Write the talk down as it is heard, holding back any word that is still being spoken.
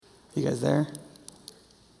You guys there?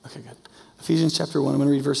 Okay, good. Ephesians chapter 1, I'm going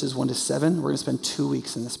to read verses 1 to 7. We're going to spend 2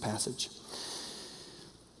 weeks in this passage.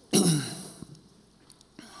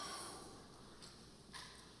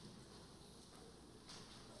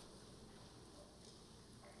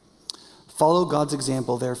 Follow God's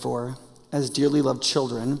example, therefore, as dearly loved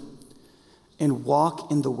children, and walk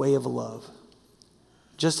in the way of love,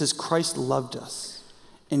 just as Christ loved us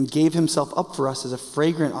and gave himself up for us as a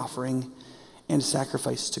fragrant offering and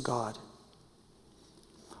sacrifice to God.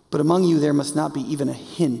 But among you there must not be even a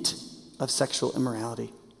hint of sexual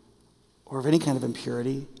immorality, or of any kind of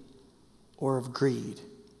impurity, or of greed,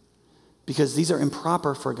 because these are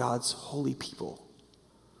improper for God's holy people.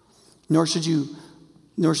 Nor should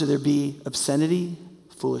there be obscenity,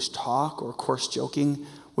 foolish talk, or coarse joking,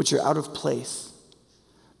 which are out of place,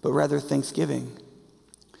 but rather thanksgiving.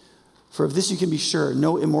 For of this you can be sure,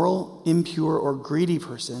 no immoral, impure, or greedy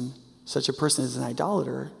person, such a person as an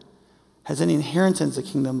idolater, has any inheritance in the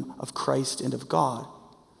kingdom of Christ and of God.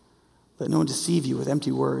 Let no one deceive you with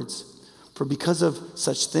empty words, for because of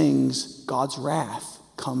such things, God's wrath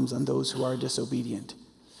comes on those who are disobedient.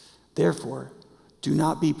 Therefore, do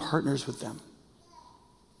not be partners with them.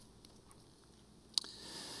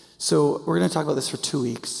 So we're going to talk about this for 2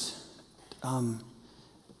 weeks. I'm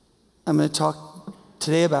going to talk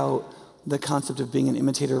today about the concept of being an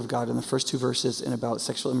imitator of God in the first 2 verses and about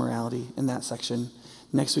sexual immorality in that section.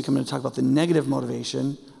 Next week, I'm going to talk about the negative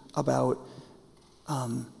motivation about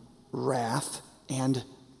wrath and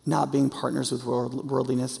not being partners with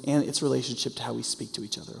worldliness and its relationship to how we speak to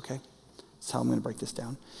each other, okay? That's how I'm going to break this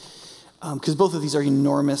down. Because both of these are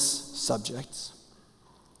enormous subjects.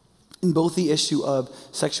 In both the issue of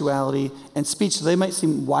sexuality and speech, so they might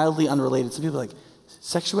seem wildly unrelated. Some people are like,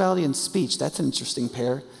 sexuality and speech, that's an interesting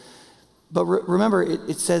pair. But remember,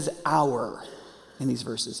 it says our in these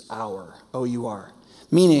verses, our, O-U-R.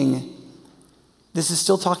 Meaning, this is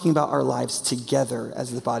still talking about our lives together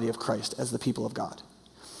as the body of Christ, as the people of God.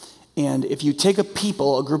 And if you take a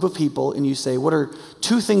group of people, and you say, what are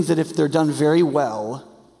 2 things that if they're done very well,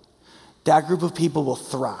 that group of people will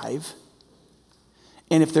thrive?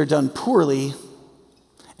 And if they're done poorly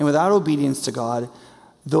and without obedience to God,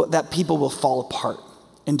 that people will fall apart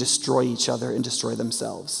and destroy each other and destroy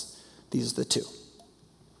themselves. These are the 2.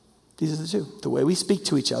 These are the 2. The way we speak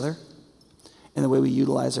to each other and the way we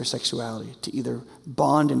utilize our sexuality to either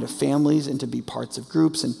bond into families and to be parts of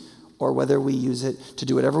groups, or whether we use it to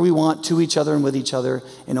do whatever we want to each other and with each other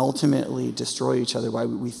and ultimately destroy each other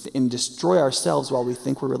and destroy ourselves while we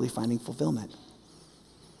think we're really finding fulfillment.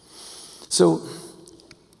 So,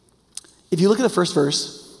 if you look at the first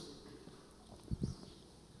verse,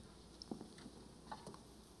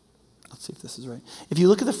 let's see if this is right. If you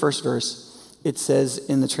look at the first verse, it says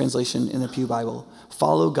in the translation in the Pew Bible,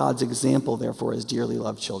 follow God's example, therefore, as dearly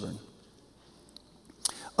loved children.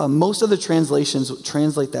 Most of the translations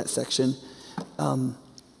translate that section.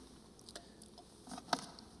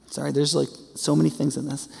 Sorry, there's like so many things in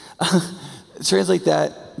this. Translate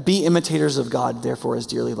that, be imitators of God, therefore, as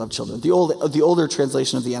dearly loved children. The older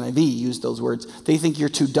translation of the NIV used those words. They think you're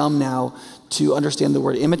too dumb now to understand the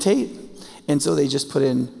word imitate, and so they just put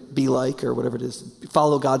in be like, or whatever it is,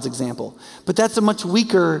 follow God's example. But that's a much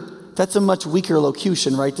weaker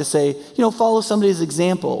locution, right? To say, follow somebody's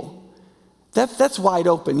example. That's wide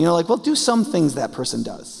open. Like, well, do some things that person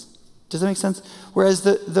does. Does that make sense? Whereas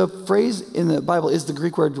the phrase in the Bible is the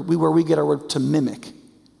Greek word where we get our word to mimic.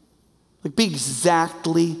 Like, be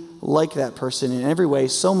exactly like that person in every way,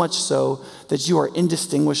 so much so that you are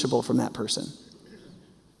indistinguishable from that person.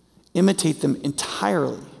 Imitate them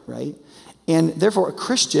entirely, right? And therefore, a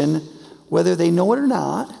Christian, whether they know it or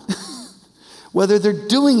not, whether they're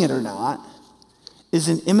doing it or not, is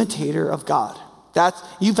an imitator of God.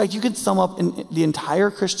 In fact, you could sum up in the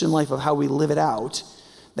entire Christian life of how we live it out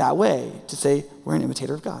that way, to say we're an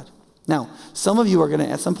imitator of God. Now, some of you are going to,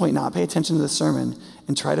 at some point, not pay attention to the sermon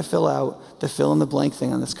and try to fill out the fill-in-the-blank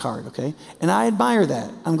thing on this card, okay? And I admire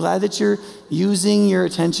that. I'm glad that you're using your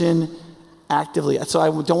attention actively. So I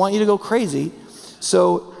don't want you to go crazy.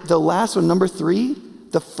 So the last one, number 3,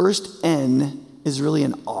 the first N is really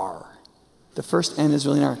an R. The first N is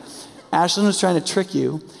really an R. Ashlyn was trying to trick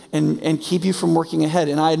you and keep you from working ahead,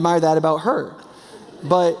 and I admire that about her.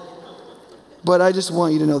 But I just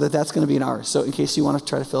want you to know that that's going to be an R. So in case you want to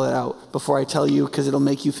try to fill it out before I tell you, because it'll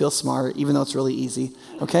make you feel smart, even though it's really easy.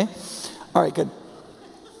 Okay? All right, good.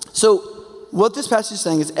 So what this passage is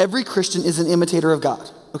saying is every Christian is an imitator of God.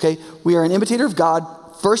 Okay? We are an imitator of God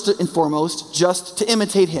first and foremost, just to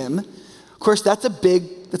imitate him. Of course, that's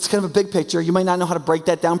kind of a big picture. You might not know how to break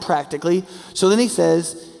that down practically. So then he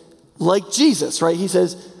says, like Jesus, right? He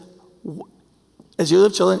says, as dearly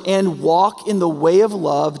loved children, and walk in the way of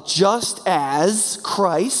love, just as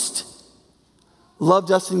Christ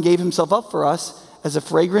loved us and gave himself up for us as a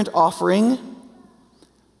fragrant offering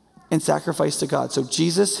and sacrifice to God. So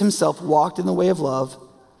Jesus himself walked in the way of love,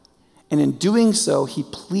 and in doing so, he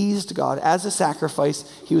pleased God. As a sacrifice,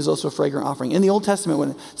 he was also a fragrant offering. In the Old Testament,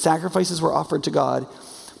 when sacrifices were offered to God,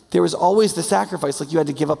 there was always the sacrifice, like you had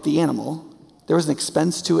to give up the animal. There was an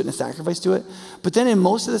expense to it and a sacrifice to it. But then in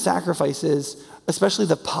most of the sacrifices, especially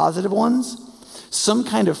the positive ones, some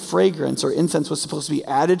kind of fragrance or incense was supposed to be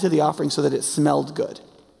added to the offering so that it smelled good.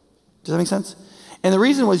 Does that make sense? And the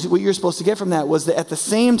reason was what you're supposed to get from that was that at the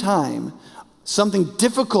same time, something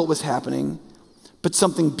difficult was happening, but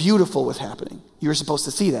something beautiful was happening. You were supposed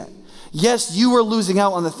to see that. Yes, you were losing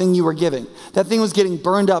out on the thing you were giving. That thing was getting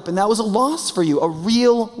burned up, and that was a loss for you, a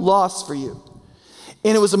real loss for you.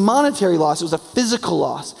 And it was a monetary loss. It was a physical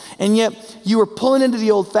loss. And yet you were pulling into the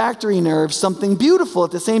old factory nerve something beautiful at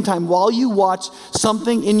the same time while you watch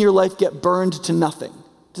something in your life get burned to nothing.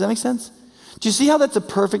 Does that make sense? Do you see how that's a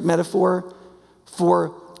perfect metaphor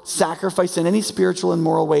for sacrifice in any spiritual and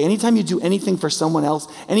moral way? Anytime you do anything for someone else,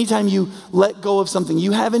 anytime you let go of something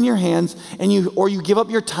you have in your hands and you give up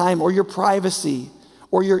your time or your privacy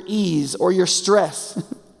or your ease or your stress,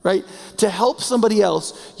 right? To help somebody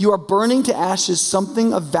else, you are burning to ashes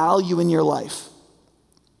something of value in your life.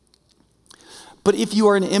 But if you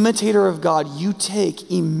are an imitator of God, you take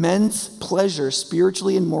immense pleasure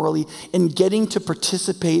spiritually and morally in getting to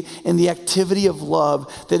participate in the activity of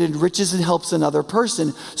love that enriches and helps another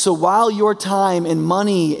person. So while your time and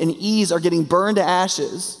money and ease are getting burned to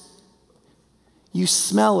ashes, you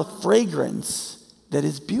smell a fragrance that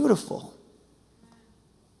is beautiful,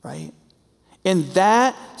 right? And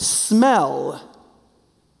that smell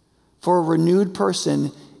for a renewed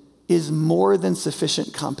person is more than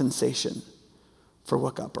sufficient compensation for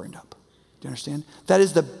what got burned up. Do you understand? That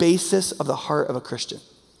is the basis of the heart of a Christian.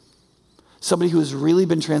 Somebody who has really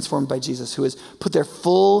been transformed by Jesus, who has put their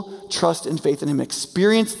full trust and faith in him,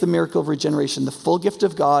 experienced the miracle of regeneration, the full gift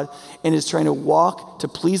of God, and is trying to walk to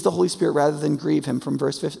please the Holy Spirit rather than grieve him, from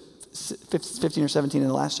verse 15 or 17 in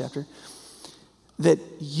the last chapter. That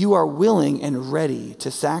you are willing and ready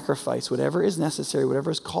to sacrifice whatever is necessary,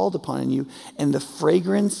 whatever is called upon in you, and the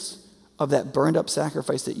fragrance of that burned up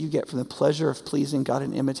sacrifice that you get from the pleasure of pleasing God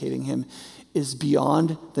and imitating him is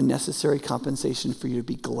beyond the necessary compensation for you to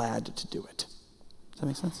be glad to do it. Does that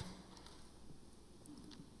make sense?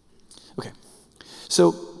 Okay.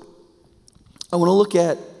 So I want to look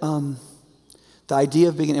at the idea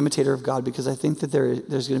of being an imitator of God, because I think that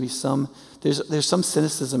there's going to be there's some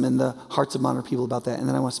cynicism in the hearts of modern people about that. And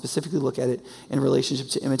then I want to specifically look at it in relationship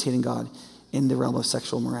to imitating God in the realm of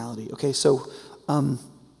sexual morality. Okay, so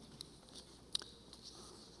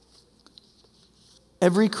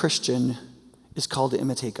every Christian is called to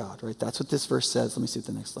imitate God, right? That's what this verse says. Let me see what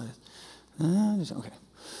the next slide is. Okay.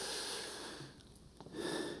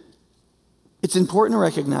 It's important to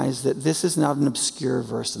recognize that this is not an obscure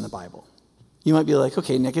verse in the Bible. You might be like,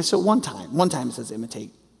 okay, Nick, so one time it says imitate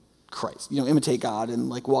Christ, imitate God and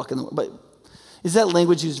like walk in the, but is that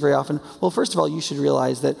language used very often? Well, first of all, you should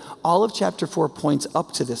realize that all of chapter 4 points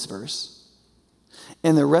up to this verse,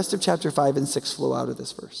 and the rest of chapter 5 and 6 flow out of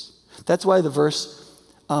this verse. That's why the verse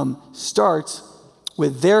starts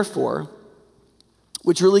with therefore,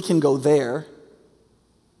 which really can go there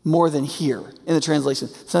more than here in the translation.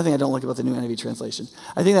 It's nothing I don't like about the New NIV translation.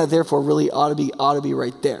 I think that therefore really ought to be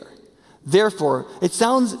right there. Therefore, it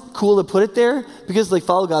sounds cool to put it there because like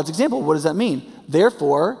follow God's example. What does that mean?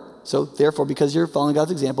 Therefore, because you're following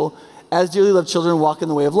God's example, as dearly loved children, walk in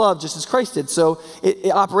the way of love, just as Christ did. So it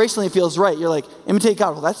operationally feels right. You're like, imitate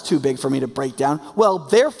God. Well, that's too big for me to break down. Well,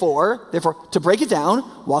 therefore, to break it down,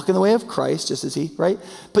 walk in the way of Christ, just as he, right?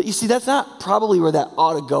 But you see, that's not probably where that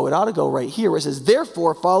ought to go. It ought to go right here, where it says,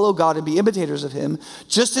 therefore, follow God and be imitators of him,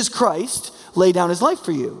 just as Christ laid down his life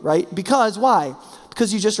for you, right? Because, why?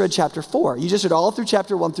 Because you just read chapter 4. You just read all through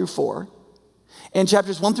chapter 1 through 4. And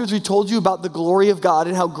chapters 1 through 3 told you about the glory of God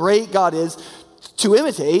and how great God is to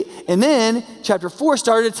imitate. And then chapter 4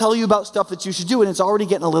 started to tell you about stuff that you should do, and it's already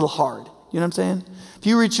getting a little hard. You know what I'm saying? If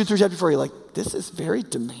you read through chapter 4, you're like, this is very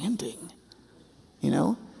demanding.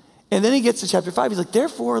 And then he gets to chapter 5. He's like,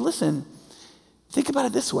 therefore, listen, think about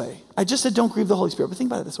it this way. I just said don't grieve the Holy Spirit, but think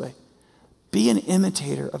about it this way. Be an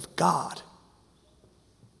imitator of God.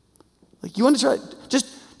 Like, you want to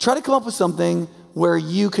try to come up with something where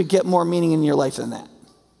you could get more meaning in your life than that.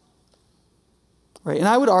 Right? And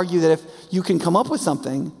I would argue that if you can come up with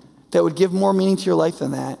something that would give more meaning to your life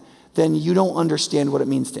than that, then you don't understand what it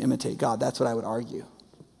means to imitate God. That's what I would argue.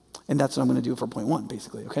 And that's what I'm going to do for point 1,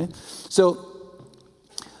 basically, okay? So,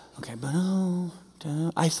 okay, but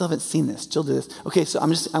I still haven't seen this. Jill did this. Okay, so I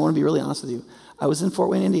want to be really honest with you. I was in Fort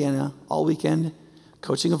Wayne, Indiana, all weekend,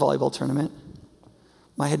 coaching a volleyball tournament.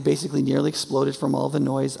 My head basically nearly exploded from all the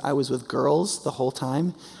noise. I was with girls the whole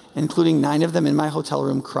time, including 9 of them in my hotel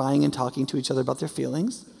room crying and talking to each other about their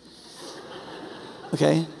feelings.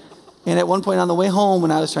 Okay? And at one point on the way home,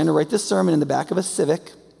 when I was trying to write this sermon in the back of a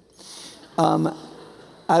Civic,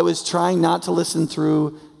 I was trying not to listen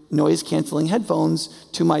through noise-canceling headphones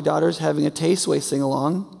to my daughters having a Tay-Sway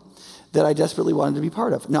sing-along that I desperately wanted to be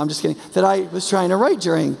part of. No, I'm just kidding. That I was trying to write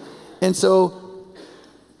during. And so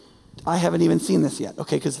I haven't even seen this yet,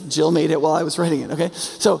 okay, because Jill made it while I was writing it, okay?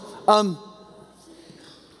 So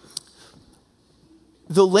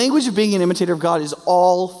the language of being an imitator of God is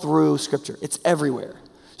all through Scripture. It's everywhere.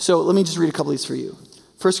 So let me just read a couple of these for you.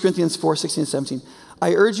 1 Corinthians 4, 16 and 17.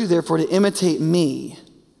 I urge you, therefore, to imitate me.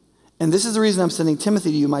 And this is the reason I'm sending Timothy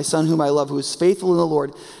to you, my son whom I love, who is faithful in the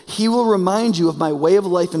Lord. He will remind you of my way of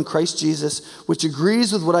life in Christ Jesus, which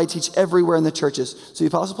agrees with what I teach everywhere in the churches. So the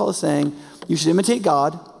Apostle Paul is saying, you should imitate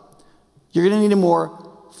God. You're going to need a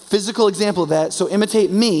more physical example of that. So imitate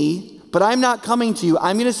me, but I'm not coming to you.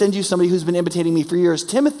 I'm going to send you somebody who's been imitating me for years,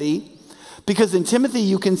 Timothy, because in Timothy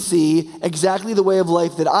you can see exactly the way of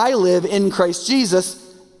life that I live in Christ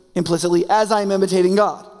Jesus implicitly as I'm imitating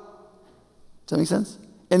God. Does that make sense?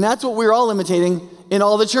 And that's what we're all imitating in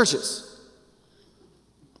all the churches.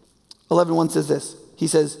 11:1 says this. He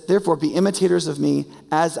says, therefore, be imitators of me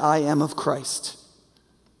as I am of Christ.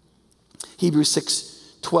 Hebrews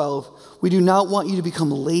 6:12, we do not want you to become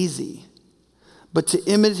lazy, but to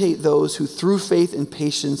imitate those who through faith and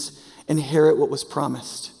patience inherit what was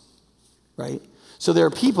promised. Right? So there are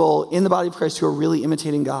people in the body of Christ who are really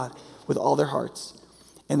imitating God with all their hearts.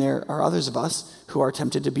 And there are others of us who are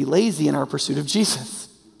tempted to be lazy in our pursuit of Jesus.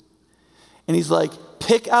 And he's like,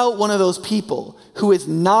 pick out one of those people who is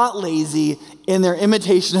not lazy in their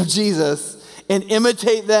imitation of Jesus and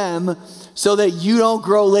imitate them so that you don't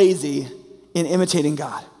grow lazy in imitating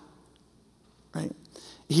God. Right?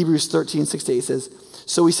 Hebrews 13, 6-8 says,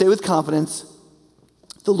 so we say with confidence,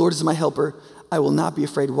 the Lord is my helper. I will not be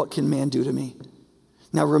afraid. What can man do to me?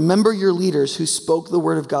 Now remember your leaders who spoke the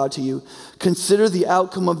word of God to you. Consider the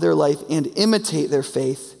outcome of their life and imitate their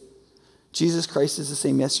faith. Jesus Christ is the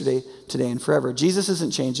same yesterday, today, and forever. Jesus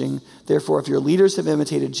isn't changing. Therefore, if your leaders have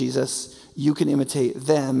imitated Jesus, you can imitate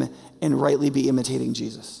them and rightly be imitating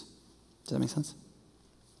Jesus. Does that make sense?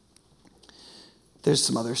 There's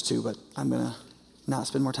some others too, but I'm going to not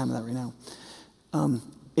spend more time on that right now.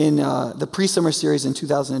 In the pre-summer series in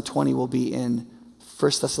 2020, we'll be in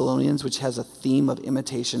 1 Thessalonians, which has a theme of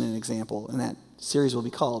imitation and example. And that series will be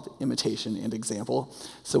called Imitation and Example.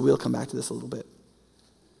 So we'll come back to this a little bit.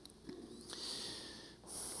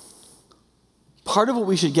 Part of what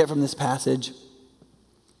we should get from this passage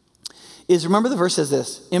is, remember the verse says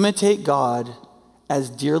this, imitate God as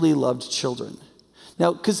dearly loved children.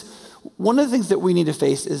 Now, because one of the things that we need to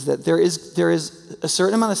face is that there is a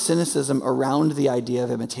certain amount of cynicism around the idea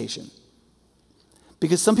of imitation.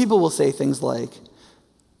 Because some people will say things like,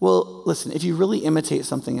 well, listen, if you really imitate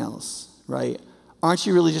something else, right, aren't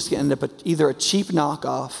you really just going to end up either a cheap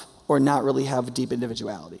knockoff or not really have deep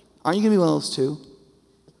individuality? Aren't you going to be one of those two?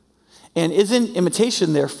 And isn't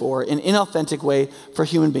imitation, therefore, an inauthentic way for a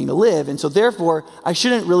human being to live? And so, therefore, I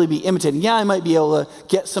shouldn't really be imitating. Yeah, I might be able to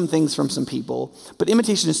get some things from some people, but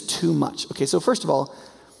imitation is too much. Okay, so first of all,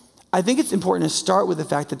 I think it's important to start with the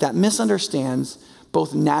fact that misunderstands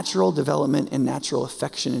both natural development and natural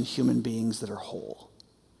affection in human beings that are whole.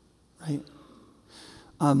 Right?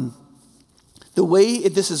 The way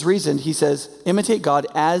this is reasoned, he says, imitate God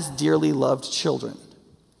as dearly loved children.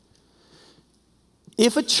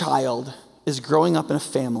 If a child is growing up in a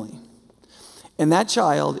family and that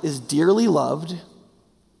child is dearly loved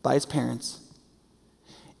by his parents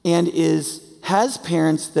and has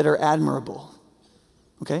parents that are admirable,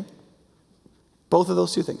 okay? Both of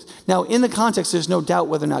those two things. Now, in the context, there's no doubt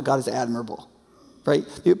whether or not God is admirable, right?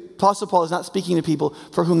 The Apostle Paul is not speaking to people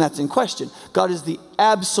for whom that's in question. God is the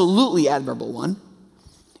absolutely admirable one.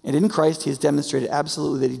 And in Christ, he has demonstrated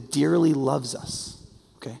absolutely that he dearly loves us.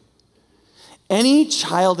 Any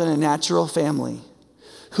child in a natural family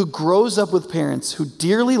who grows up with parents who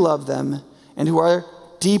dearly love them and who are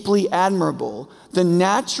deeply admirable, the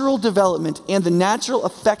natural development and the natural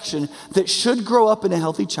affection that should grow up in a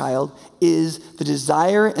healthy child is the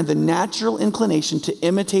desire and the natural inclination to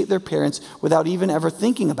imitate their parents without even ever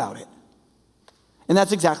thinking about it. And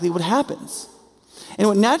that's exactly what happens. And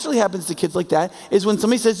what naturally happens to kids like that is when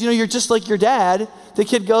somebody says, you're just like your dad, the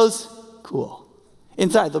kid goes, cool.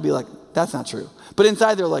 Inside, they'll be like, that's not true. But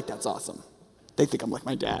inside, they're like, that's awesome. They think I'm like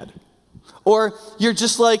my dad. Or you're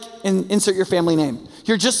just like, and insert your family name.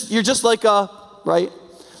 You're just like a, right?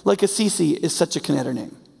 Like a Cece is such a Knetter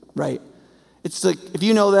name, right? It's like, if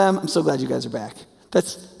you know them, I'm so glad you guys are back.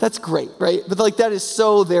 That's great, right? But like that is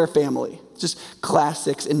so their family. Just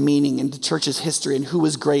classics and meaning and the church's history and who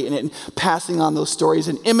was great in it and passing on those stories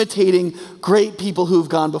and imitating great people who've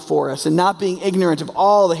gone before us and not being ignorant of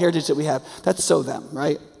all the heritage that we have. That's so them,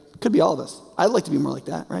 right? Could be all of us. I'd like to be more like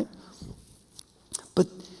that, right? But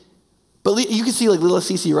you can see like little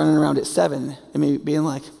Cece running around at 7 and maybe being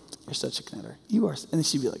like, you're such a Knetter. You are. And then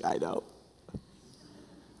she'd be like, I know.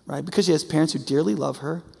 Right? Because she has parents who dearly love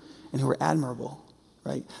her and who are admirable.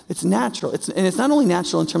 Right? It's natural. And it's not only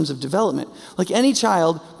natural in terms of development. Like any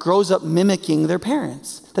child grows up mimicking their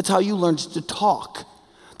parents. That's how you learn to talk.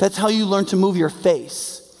 That's how you learn to move your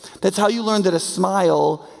face. That's how you learn that a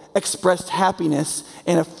smile expressed happiness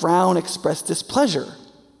and a frown expressed displeasure.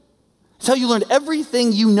 It's how you learned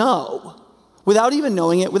everything you know without even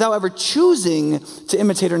knowing it, without ever choosing to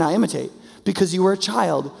imitate or not imitate, because you were a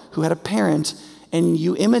child who had a parent and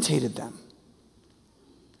you imitated them.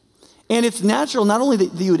 And it's natural not only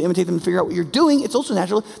that you would imitate them and figure out what you're doing, it's also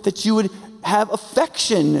natural that you would have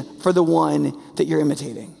affection for the one that you're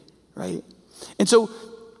imitating, right? And so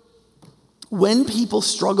when people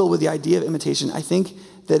struggle with the idea of imitation, I think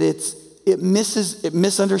that it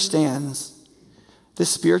misunderstands the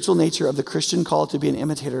spiritual nature of the Christian call to be an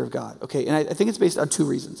imitator of God. Okay, and I think it's based on 2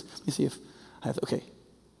 reasons. Let me see if I have, okay.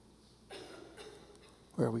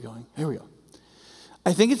 Where are we going? Here we go.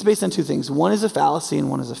 I think it's based on 2 things. One is a fallacy and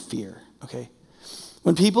one is a fear, okay?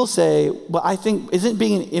 When people say, well, I think, isn't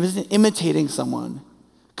imitating someone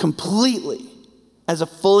completely as a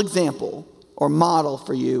full example or model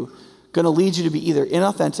for you going to lead you to be either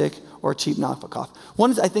inauthentic or a cheap knockoff? One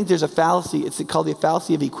is, I think there's a fallacy, it's called the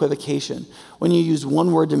fallacy of equivocation, when you use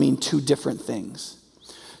one word to mean 2 different things.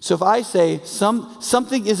 So if I say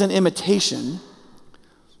something is an imitation,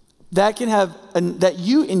 that can have,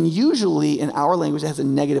 usually in our language, it has a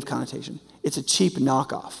negative connotation. It's a cheap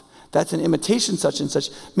knockoff. That's an imitation such and such,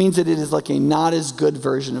 means that it is like a not as good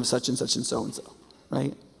version of such and such and so,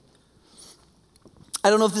 right? I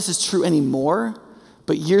don't know if this is true anymore,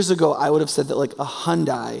 but years ago I would have said that like a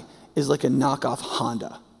Hyundai is like a knockoff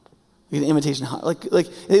Honda. Like an imitation Honda. Like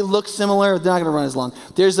they look similar, they're not gonna run as long.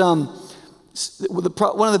 There's one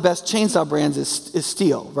of the best chainsaw brands is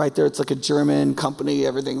Stihl, right? It's like a German company,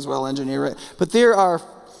 everything's well engineered, right? But there are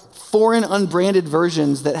foreign unbranded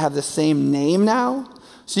versions that have the same name now.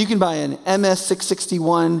 So you can buy an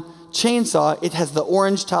MS661 chainsaw. It has the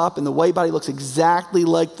orange top and the white body, looks exactly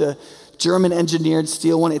like the German engineered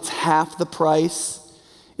Stihl one. It's half the price.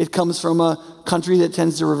 It comes from a country that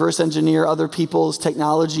tends to reverse engineer other people's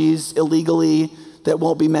technologies illegally that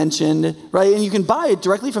won't be mentioned, right? And you can buy it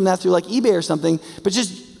directly from that through like eBay or something, but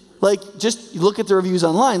just look at the reviews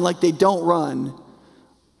online, like they don't run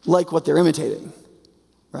like what they're imitating,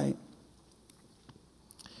 right?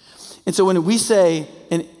 And so when we say,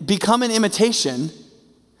 and become an imitation,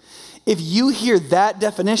 if you hear that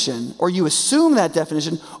definition, or you assume that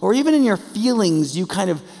definition, or even in your feelings, you kind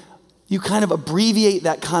of abbreviate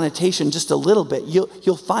that connotation just a little bit,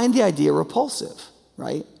 you'll find the idea repulsive,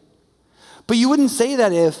 right? But you wouldn't say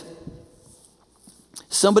that if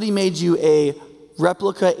somebody made you a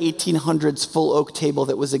replica 1800s full oak table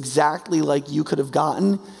that was exactly like you could have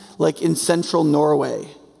gotten, like in central Norway,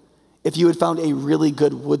 if you had found a really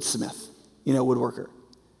good woodsmith, woodworker,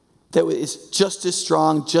 that is just as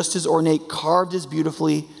strong, just as ornate, carved as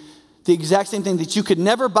beautifully, the exact same thing that you could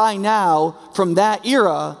never buy now from that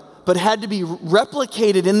era, but had to be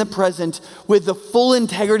replicated in the present with the full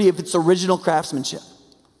integrity of its original craftsmanship,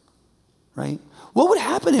 right? What would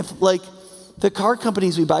happen if, the car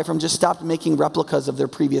companies we buy from just stopped making replicas of their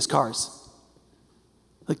previous cars?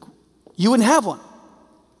 You wouldn't have one.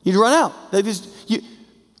 You'd run out.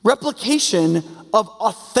 Replication of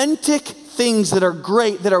authentic things that are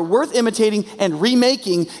great, that are worth imitating and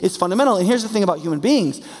remaking is fundamental. And here's the thing about human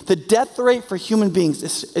beings. The death rate for human beings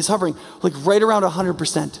is hovering right around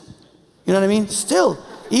 100%. You know what I mean? Still,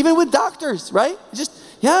 even with doctors, right?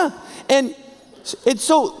 And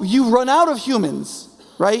so you run out of humans,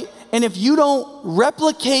 right? And if you don't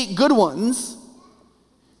replicate good ones,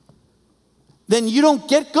 then you don't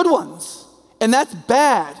get good ones. And that's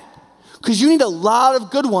bad, because you need a lot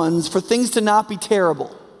of good ones for things to not be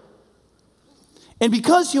terrible. And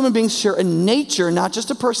because human beings share a nature, not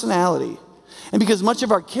just a personality, and because much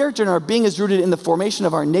of our character and our being is rooted in the formation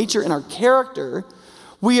of our nature and our character,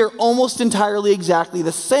 we are almost entirely exactly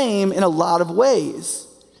the same in a lot of ways.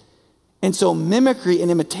 And so mimicry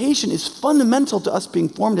and imitation is fundamental to us being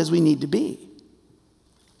formed as we need to be.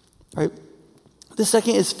 Right? The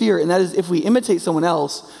second is fear, and that is if we imitate someone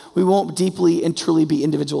else, we won't deeply and truly be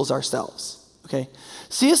individuals ourselves, okay?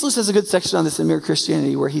 C.S. Lewis has a good section on this in Mere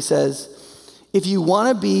Christianity where he says, if you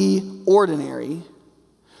want to be ordinary,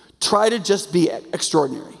 try to just be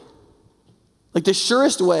extraordinary. Like the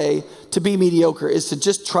surest way to be mediocre is to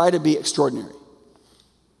just try to be extraordinary.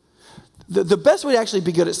 The best way to actually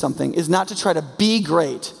be good at something is not to try to be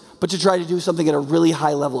great, but to try to do something at a really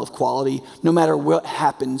high level of quality, no matter what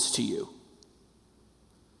happens to you.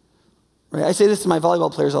 Right? I say this to my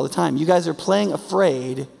volleyball players all the time. You guys are playing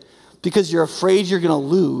afraid because you're afraid you're going to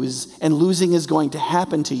lose, and losing is going to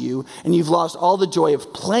happen to you, and you've lost all the joy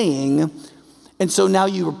of playing, and so now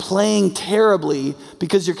you're playing terribly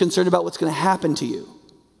because you're concerned about what's going to happen to you.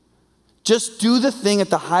 Just do the thing at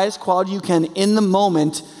the highest quality you can in the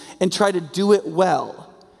moment and try to do it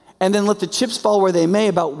well. And then let the chips fall where they may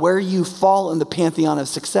about where you fall in the pantheon of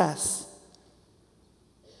success.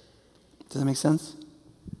 Does that make sense?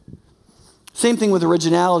 Same thing with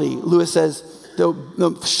originality. Lewis says,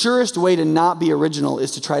 the surest way to not be original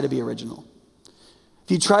is to try to be original.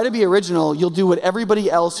 If you try to be original, you'll do what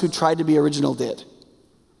everybody else who tried to be original did.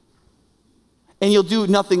 And you'll do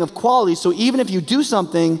nothing of quality. So even if you do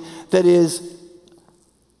something that is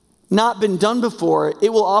not been done before,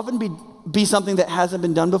 it will often be something that hasn't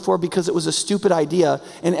been done before because it was a stupid idea,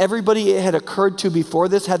 and everybody it had occurred to before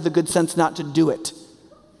this had the good sense not to do it.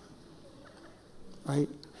 Right?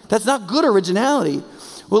 That's not good originality.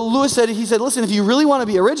 Well, Lewis said, listen, if you really want to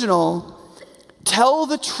be original, tell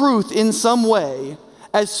the truth in some way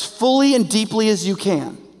as fully and deeply as you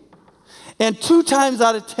can. And 2 times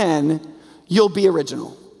out of 10, you'll be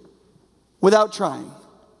original without trying.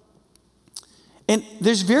 And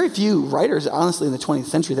there's very few writers, honestly, in the 20th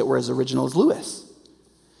century that were as original as Lewis.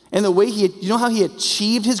 And the way you know how he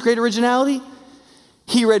achieved his great originality?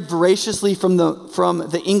 He read voraciously from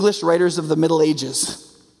the English writers of the Middle Ages.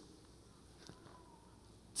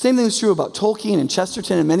 Same thing is true about Tolkien and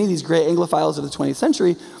Chesterton and many of these great Anglophiles of the 20th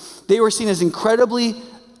century. They were seen as incredibly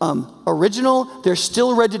original. They're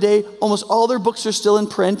still read today. Almost all their books are still in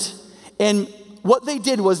print. And what they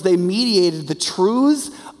did was they mediated the truths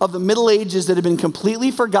of the Middle Ages that had been completely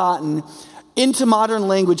forgotten into modern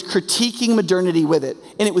language, critiquing modernity with it.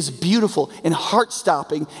 And it was beautiful and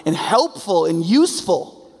heart-stopping and helpful and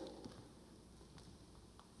useful.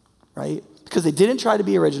 Right? Because they didn't try to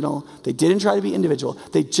be original. They didn't try to be individual.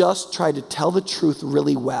 They just tried to tell the truth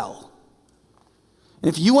really well. And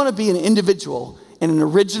if you want to be an individual and an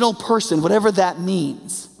original person, whatever that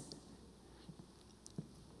means,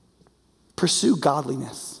 pursue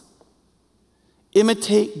godliness.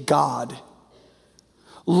 Imitate God.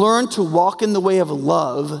 Learn to walk in the way of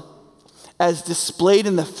love as displayed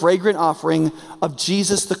in the fragrant offering of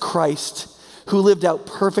Jesus the Christ, who lived out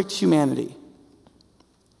perfect humanity.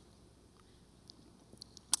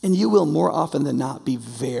 And you will more often than not be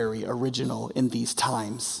very original in these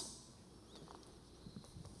times.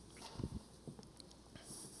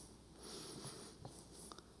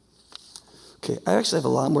 Okay, I actually have a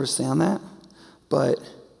lot more to say on that, but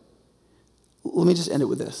let me just end it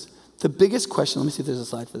with this. The biggest question, let me see if there's a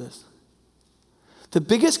slide for this. The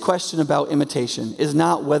biggest question about imitation is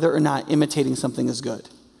not whether or not imitating something is good.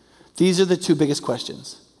 These are the 2 biggest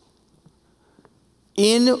questions.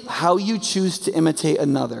 In how you choose to imitate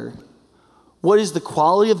another, what is the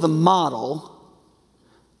quality of the model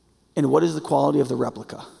and what is the quality of the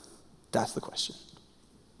replica? That's the question.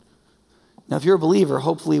 Now, if you're a believer,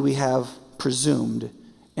 hopefully we have presumed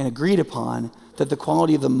and agreed upon that the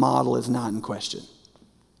quality of the model is not in question.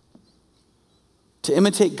 To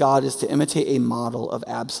imitate God is to imitate a model of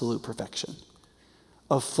absolute perfection,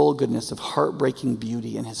 of full goodness, of heartbreaking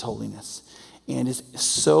beauty in his holiness, and is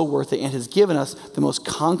so worth it and has given us the most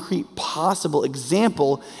concrete possible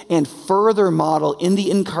example and further model in the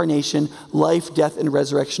incarnation, life, death, and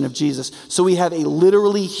resurrection of Jesus. So we have a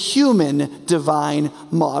literally human divine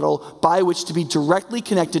model by which to be directly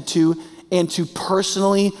connected to and to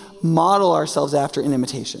personally model ourselves after in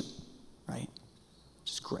imitation, right?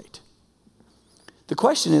 Which is great. The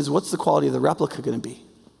question is, what's the quality of the replica going to be?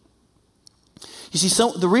 You see,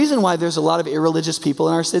 the reason why there's a lot of irreligious people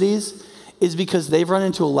in our cities is because they've run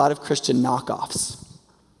into a lot of Christian knockoffs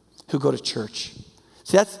who go to church.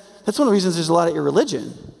 See, that's one of the reasons there's a lot of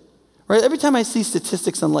irreligion. Right? Every time I see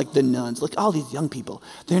statistics on like the nuns, like all these young people,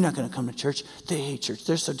 they're not going to come to church. They hate church.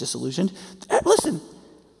 They're so disillusioned. Listen,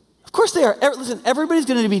 of course they are. Listen, everybody's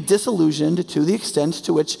going to be disillusioned to the extent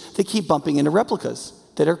to which they keep bumping into replicas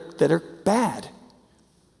that are bad.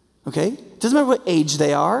 Okay? Doesn't matter what age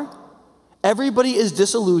they are. Everybody is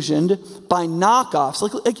disillusioned by knockoffs.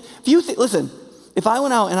 Like if you think, listen, if I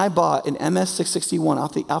went out and I bought an MS-661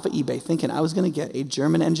 off of eBay thinking I was going to get a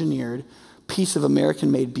German-engineered piece of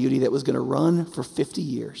American-made beauty that was going to run for 50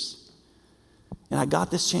 years, and I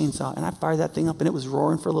got this chainsaw, and I fired that thing up, and it was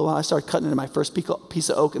roaring for a little while. I started cutting into my first piece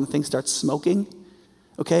of oak, and the thing starts smoking,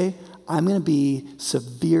 okay? I'm going to be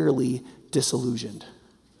severely disillusioned,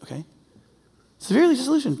 okay? Severely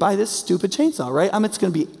disillusioned by this stupid chainsaw, right? I'm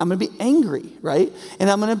going to be angry, right? And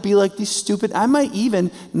I'm going to be like I might even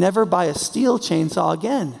never buy a steel chainsaw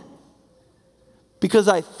again because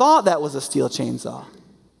I thought that was a steel chainsaw,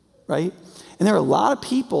 right? And there are a lot of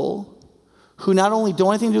people who not only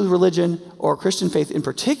don't have anything to do with religion or Christian faith in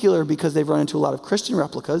particular because they've run into a lot of Christian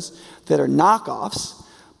replicas that are knockoffs,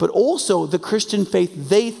 but also the Christian faith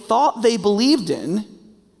they thought they believed in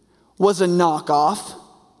was a knockoff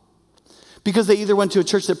because they either went to a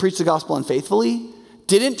church that preached the gospel unfaithfully,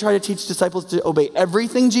 didn't try to teach disciples to obey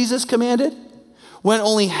everything Jesus commanded, went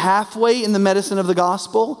only halfway in the medicine of the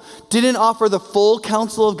gospel, didn't offer the full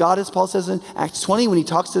counsel of God, as Paul says in Acts 20 when he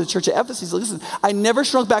talks to the church at Ephesus. He's like, listen, I never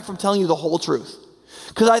shrunk back from telling you the whole truth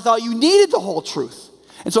because I thought you needed the whole truth.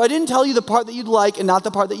 And so I didn't tell you the part that you'd like and not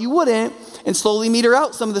the part that you wouldn't and slowly meter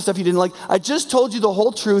out some of the stuff you didn't like. I just told you the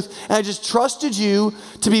whole truth, and I just trusted you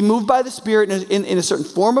to be moved by the Spirit in a certain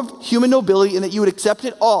form of human nobility and that you would accept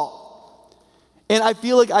it all. And I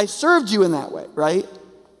feel like I served you in that way, right?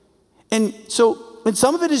 And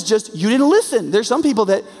some of it is just you didn't listen. There's some people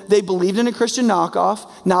that they believed in a Christian knockoff,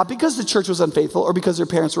 not because the church was unfaithful or because their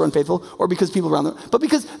parents were unfaithful or because people around them, but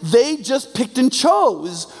because they just picked and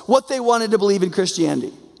chose what they wanted to believe in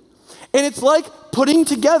Christianity. And it's like putting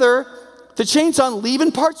together the chainsaw and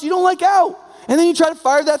leaving parts you don't like out. And then you try to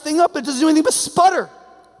fire that thing up, it doesn't do anything but sputter.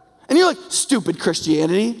 And you're like, stupid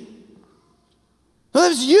Christianity. No, that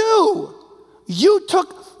was you. You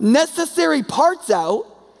took necessary parts out.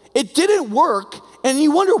 It didn't work. And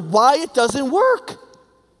you wonder why it doesn't work.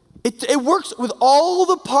 It works with all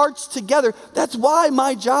the parts together. That's why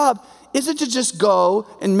my job isn't to just go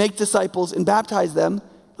and make disciples and baptize them,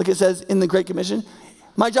 like it says in the Great Commission.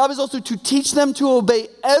 My job is also to teach them to obey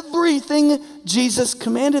everything Jesus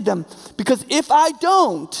commanded them. Because if I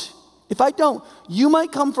don't, you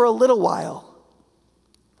might come for a little while.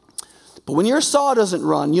 But when your saw doesn't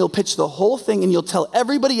run, you'll pitch the whole thing and you'll tell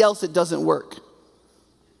everybody else it doesn't work.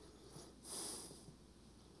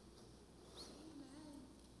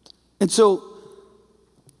 And so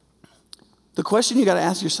the question you got to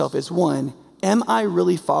ask yourself is, one, am I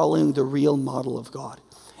really following the real model of God?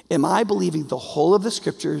 Am I believing the whole of the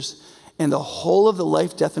scriptures and the whole of the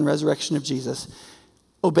life, death, and resurrection of Jesus,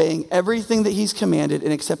 obeying everything that he's commanded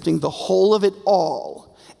and accepting the whole of it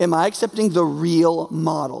all? Am I accepting the real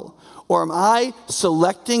model? Or am I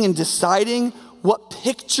selecting and deciding what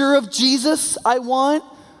picture of Jesus I want?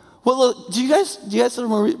 Well, look, do you guys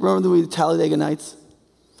remember the movie Talladega Nights?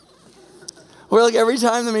 Where like every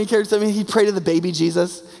time the main character said, he'd pray to the baby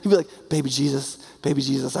Jesus. He'd be like, baby Jesus, baby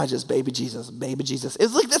Jesus, baby Jesus, baby Jesus. It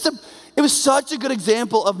was like it was such a good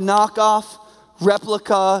example of knockoff,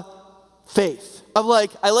 replica faith. Of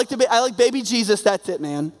like, I like baby Jesus, that's it,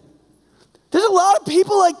 man. There's a lot of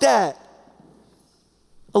people like that.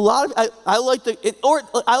 I like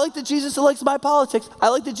the Jesus that likes my politics. I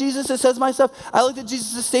like the Jesus that says my stuff. I like the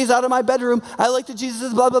Jesus that stays out of my bedroom. I like the Jesus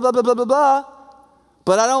that blah, blah, blah, blah, blah, blah, blah.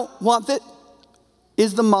 But I don't want that.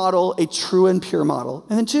 Is the model a true and pure model?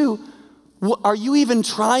 And then two, are you even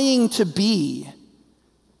trying to be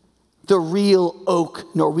the real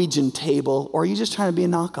oak Norwegian table, or are you just trying to be a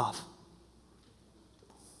knockoff?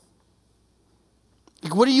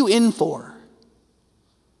 Like, what are you in for?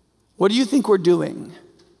 What do you think we're doing?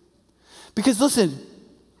 Because listen,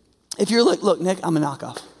 if you're like, look, Nick, I'm a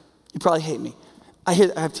knockoff. You probably hate me. I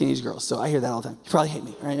have teenage girls, so I hear that all the time. You probably hate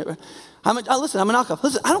me, right? Listen, I'm a knockoff.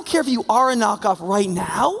 Listen, I don't care if you are a knockoff right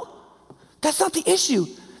now. That's not the issue.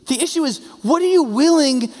 The issue is, what are you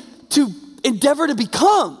willing to endeavor to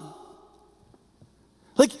become?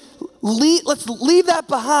 Like, let's leave that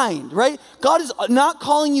behind, right? God is not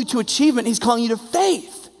calling you to achievement. He's calling you to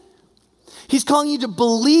faith. He's calling you to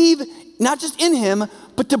believe, not just in him,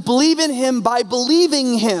 but to believe in him by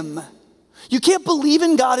believing him. You can't believe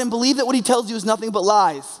in God and believe that what he tells you is nothing but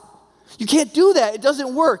lies. You can't do that. It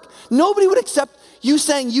doesn't work. Nobody would accept you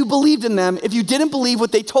saying you believed in them if you didn't believe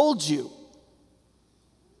what they told you.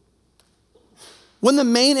 When the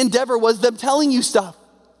main endeavor was them telling you stuff.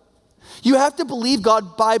 You have to believe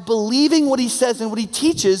God by believing what he says and what he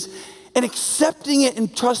teaches and accepting it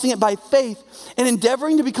and trusting it by faith and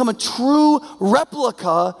endeavoring to become a true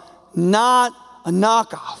replica, not a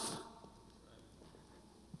knockoff.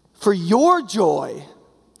 For your joy,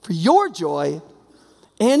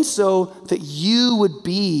 and so that you would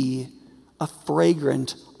be a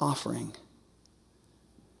fragrant offering.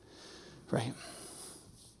 Right?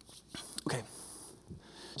 Okay.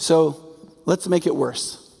 So let's make it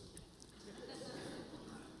worse.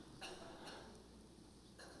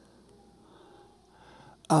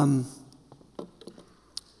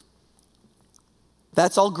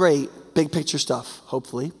 That's all great, big picture stuff,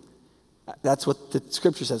 hopefully. That's what the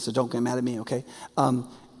scripture says, so don't get mad at me, okay?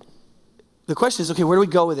 The question is, okay, where do we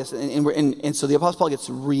go with this? And so the Apostle Paul gets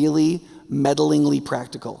really meddlingly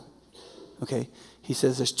practical, okay? He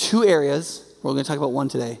says there's two areas, we're going to talk about one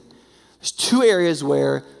today. There's two areas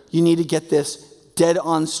where you need to get this dead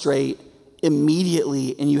on straight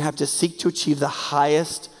immediately, and you have to seek to achieve the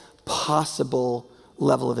highest possible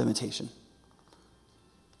level of imitation.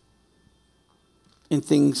 In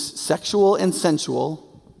things sexual and sensual,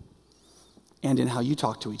 and in how you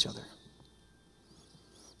talk to each other.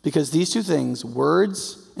 Because these two things,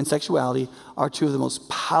 words and sexuality, are two of the most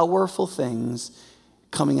powerful things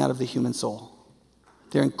coming out of the human soul.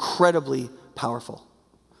 They're incredibly powerful.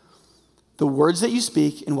 The words that you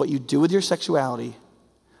speak and what you do with your sexuality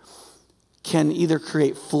can either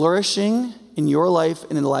create flourishing in your life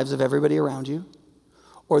and in the lives of everybody around you,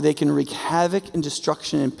 or they can wreak havoc and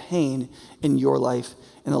destruction and pain in your life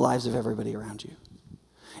and the lives of everybody around you.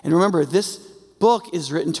 And remember, this book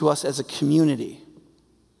is written to us as a community.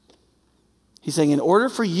 He's saying in order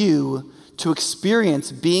for you to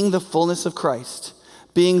experience being the fullness of Christ,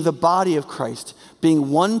 being the body of Christ, being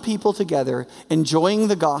one people together, enjoying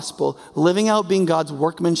the gospel, living out being God's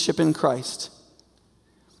workmanship in Christ,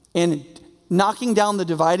 and knocking down the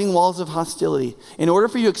dividing walls of hostility, in order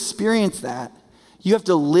for you to experience that, you have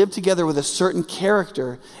to live together with a certain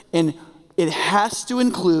character, and it has to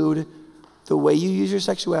include the way you use your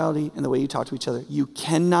sexuality and the way you talk to each other. You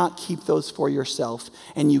cannot keep those for yourself,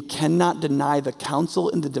 and you cannot deny the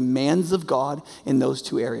counsel and the demands of God in those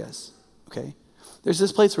two areas, okay? There's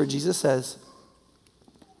this place where Jesus says,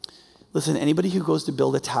 listen, anybody who goes to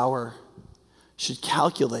build a tower should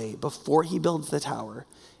calculate before he builds the tower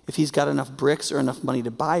if he's got enough bricks or enough money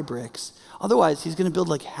to buy bricks. Otherwise, he's going to build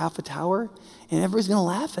like half a tower, and everybody's going to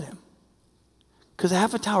laugh at him. Because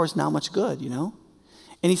half a tower is not much good, you know?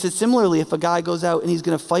 And he said, similarly, if a guy goes out and he's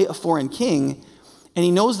going to fight a foreign king, and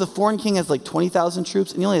he knows the foreign king has like 20,000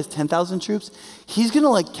 troops, and he only has 10,000 troops, he's going to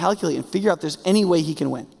like calculate and figure out if there's any way he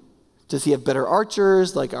can win. Does he have better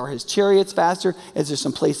archers? Like, are his chariots faster? Is there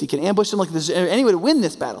some place he can ambush them? Like, is there any way to win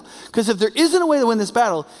this battle? Because if there isn't a way to win this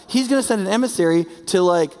battle, he's going to send an emissary to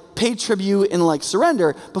like pay tribute and like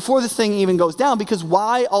surrender before this thing even goes down, because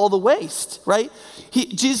why all the waste, right?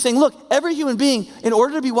 Jesus is saying, look, every human being, in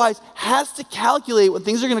order to be wise, has to calculate what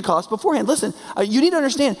things are going to cost beforehand. Listen, you need to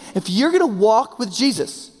understand, if you're going to walk with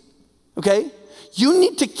Jesus, okay, you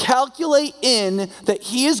need to calculate in that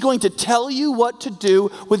he is going to tell you what to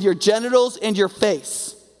do with your genitals and your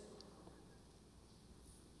face.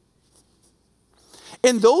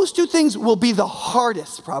 And those two things will be the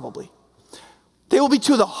hardest, probably. They will be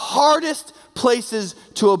two of the hardest places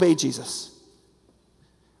to obey Jesus.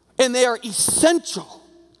 And they are essential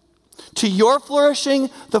to your flourishing,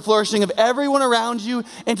 the flourishing of everyone around you,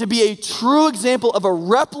 and to be a true example of a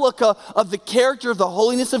replica of the character of the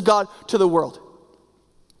holiness of God to the world.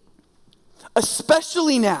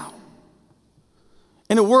 Especially now,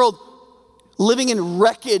 in a world living in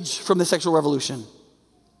wreckage from the sexual revolution.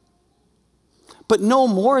 But no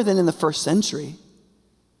more than in the first century.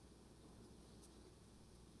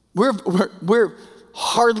 We're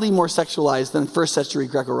hardly more sexualized than first century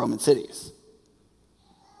Greco-Roman cities.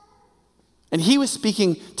 And he was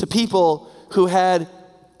speaking to people who had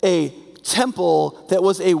a temple that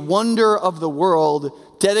was a wonder of the world,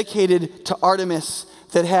 dedicated to Artemis,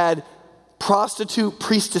 that had prostitute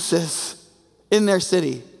priestesses in their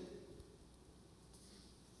city.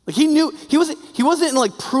 Like he knew, he wasn't in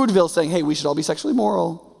like Prudeville saying, hey, we should all be sexually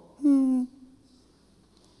moral.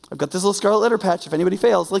 I've got this little scarlet letter patch if anybody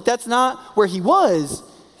fails. Like, that's not where he was.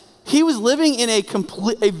 He was living in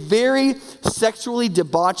a very sexually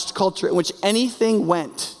debauched culture in which anything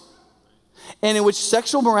went. And in which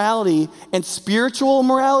sexual morality and spiritual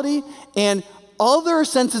morality and other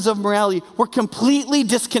senses of morality were completely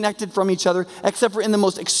disconnected from each other, except for in the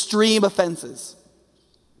most extreme offenses.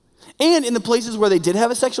 And in the places where they did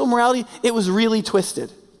have a sexual morality, it was really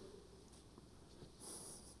twisted.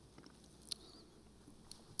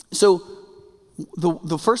 So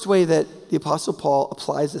the first way that the Apostle Paul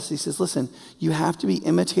applies this, he says, listen, you have to be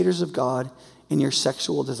imitators of God in your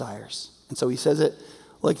sexual desires. And so he says it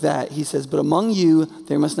like that. He says, but among you,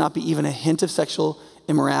 there must not be even a hint of sexual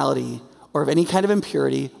immorality or of any kind of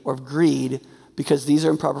impurity or of greed, because these are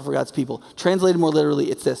improper for God's people. Translated more literally,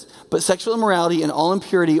 it's this. But sexual immorality and all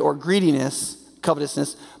impurity or greediness,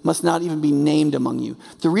 covetousness, must not even be named among you.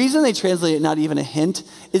 The reason they translate it not even a hint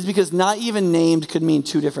is because not even named could mean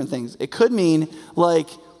two different things. It could mean like,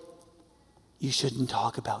 you shouldn't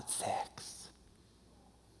talk about sex.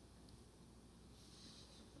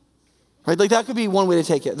 Right? Like that could be one way to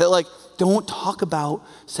take it. That like, don't talk about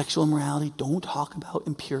sexual immorality. Don't talk about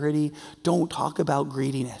impurity. Don't talk about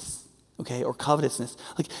greediness. Okay, or covetousness.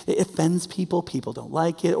 Like it offends people. People don't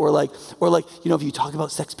like it. Or like, if you talk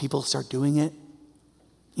about sex, people start doing it.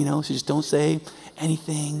 So just don't say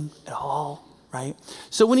anything at all, right?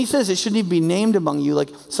 So when he says it shouldn't even be named among you,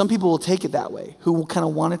 like some people will take it that way, who will kind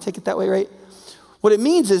of want to take it that way, right? What it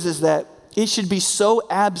means is that it should be so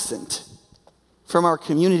absent from our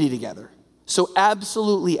community together, so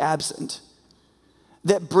absolutely absent,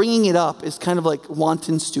 that bringing it up is kind of like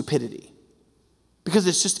wanton stupidity. Because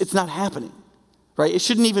it's not happening, right? It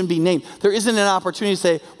shouldn't even be named. There isn't an opportunity to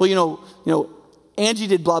say, well, Angie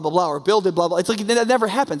did blah, blah, blah, or Bill did blah, blah. It's like that never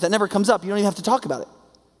happens. That never comes up. You don't even have to talk about it.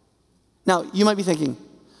 Now, you might be thinking,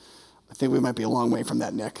 I think we might be a long way from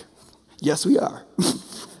that, Nick. Yes, we are.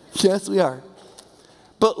 Yes, we are.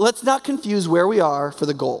 But let's not confuse where we are for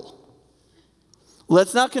the goal.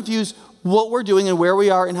 Let's not confuse what we're doing and where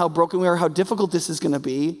we are and how broken we are, how difficult this is going to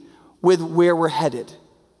be with where we're headed. Do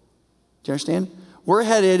you understand? We're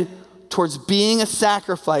headed towards being a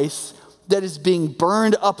sacrifice that is being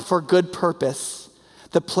burned up for good purpose,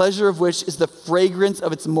 the pleasure of which is the fragrance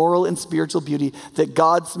of its moral and spiritual beauty that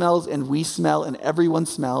God smells and we smell and everyone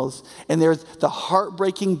smells. And there's the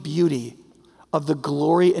heartbreaking beauty of the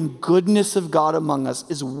glory and goodness of God among us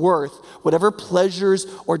is worth whatever pleasures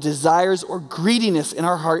or desires or greediness in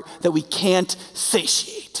our heart that we can't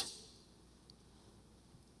satiate.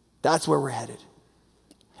 That's where we're headed.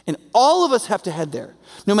 And all of us have to head there.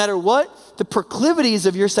 No matter what the proclivities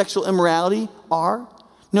of your sexual immorality are,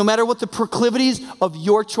 no matter what the proclivities of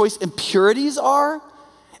your choice impurities are,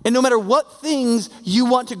 and no matter what things you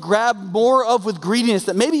want to grab more of with greediness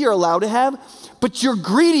that maybe you're allowed to have, but you're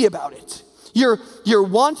greedy about it. You're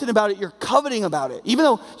wanting about it, you're coveting about it. Even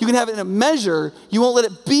though you can have it in a measure, you won't let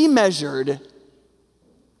it be measured,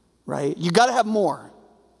 right? You got to have more.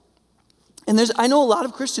 And I know a lot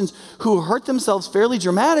of Christians who hurt themselves fairly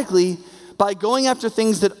dramatically by going after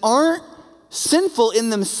things that aren't sinful in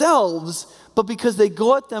themselves, but because they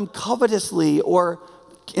go at them covetously or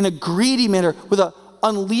in a greedy manner with an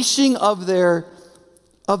unleashing of their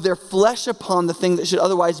flesh upon the thing that should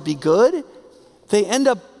otherwise be good, they end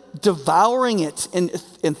up devouring it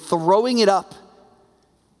and throwing it up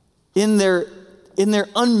in their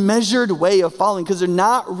unmeasured way of following because they're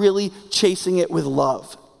not really chasing it with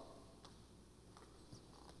love.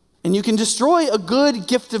 And you can destroy a good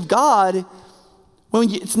gift of God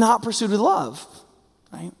when it's not pursued with love,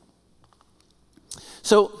 right?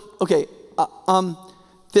 So, okay,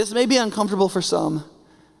 this may be uncomfortable for some,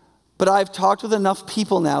 but I've talked with enough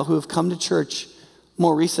people now who have come to church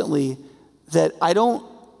more recently that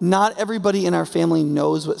not everybody in our family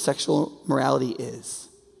knows what sexual morality is.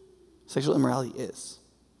 Sexual immorality is.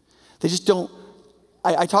 They just don't.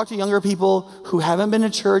 I talk to younger people who haven't been to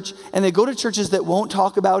church, and they go to churches that won't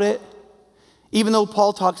talk about it, even though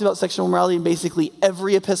Paul talks about sexual immorality in basically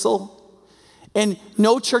every epistle. And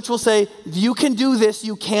no church will say, you can do this,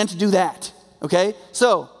 you can't do that. Okay?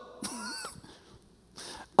 So,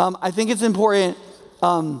 I think it's important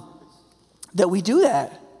that we do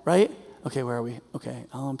that, right? Okay, where are we? Okay,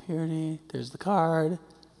 all impurity, there's the card.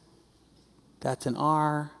 That's an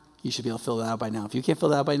R. You should be able to fill that out by now. If you can't fill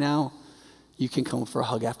that out by now, you can come for a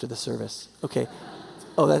hug after the service. Okay.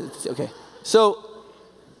 Oh, that's okay. So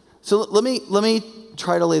let me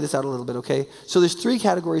try to lay this out a little bit, okay? So there's 3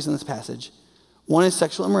 categories in this passage. One is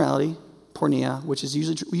sexual immorality, porneia, which is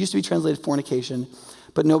used to be translated fornication,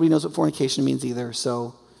 but nobody knows what fornication means either.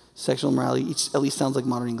 So sexual immorality at least sounds like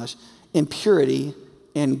modern English. Impurity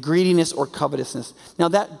and greediness or covetousness. Now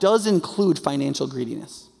that does include financial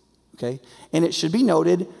greediness, okay? And it should be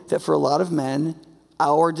noted that for a lot of men,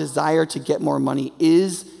 our desire to get more money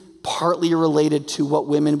is partly related to what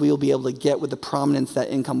women will be able to get with the prominence that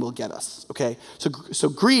income will get us, okay? So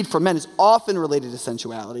greed for men is often related to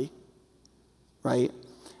sensuality, right?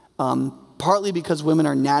 Partly because women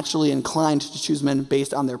are naturally inclined to choose men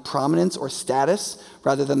based on their prominence or status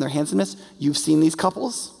rather than their handsomeness. You've seen these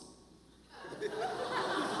couples.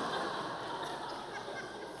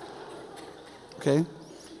 Okay?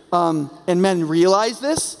 And men realize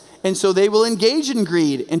this, and so they will engage in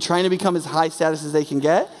greed and trying to become as high status as they can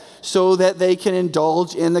get so that they can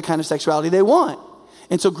indulge in the kind of sexuality they want.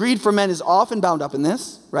 And so greed for men is often bound up in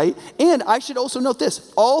this, right? And I should also note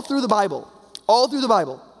this, all through the Bible, all through the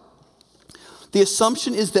Bible, the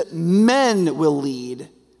assumption is that men will lead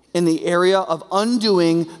in the area of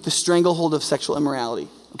undoing the stranglehold of sexual immorality.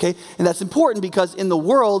 Okay? And that's important because in the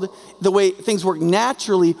world, the way things work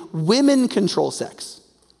naturally, women control sex.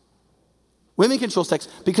 Women control sex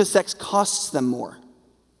because sex costs them more.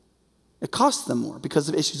 It costs them more because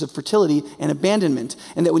of issues of fertility and abandonment.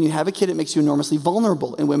 And that when you have a kid, it makes you enormously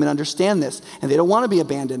vulnerable. And women understand this. And they don't want to be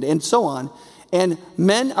abandoned and so on. And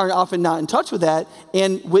men are often not in touch with that.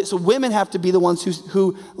 And so women have to be the ones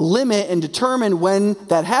who limit and determine when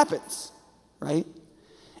that happens. Right?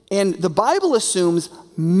 And the Bible assumes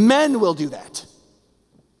men will do that.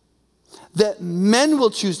 That men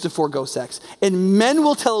will choose to forego sex. And men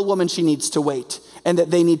will tell a woman she needs to wait. And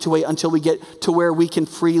that they need to wait until we get to where we can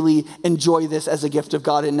freely enjoy this as a gift of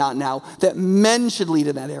God and not now. That men should lead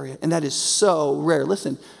in that area. And that is so rare.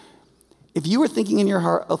 Listen, if you were thinking in your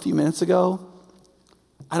heart a few minutes ago,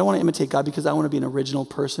 I don't want to imitate God because I want to be an original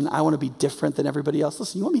person. I want to be different than everybody else.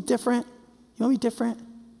 Listen, you want to be different? You want to be different?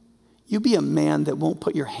 You be a man that won't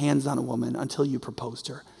put your hands on a woman until you proposed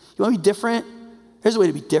her. You want to be different? There's a way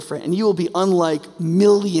to be different, and you will be unlike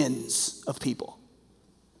millions of people.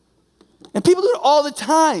 And people do it all the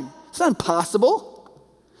time. It's not impossible.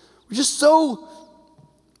 We're just so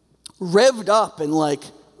revved up and like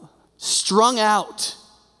strung out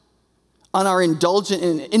on our indulgent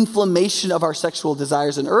and inflammation of our sexual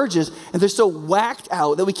desires and urges, and they're so whacked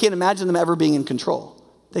out that we can't imagine them ever being in control.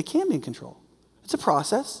 They can be in control. It's a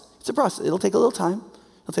process. It's a process. It'll take a little time.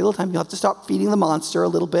 You'll have to stop feeding the monster a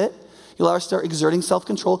little bit. You'll have to start exerting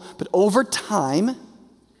self-control. But over time,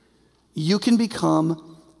 you can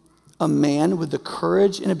become a man with the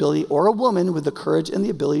courage and ability, or a woman with the courage and the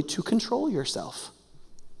ability to control yourself.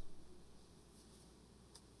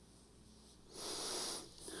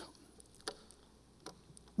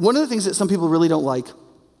 One of the things that some people really don't like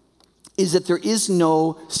is that there is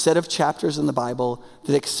no set of chapters in the Bible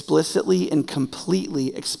that explicitly and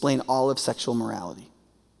completely explain all of sexual morality.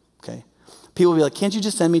 Okay? People will be like, can't you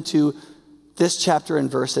just send me to this chapter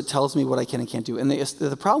and verse that tells me what I can and can't do? And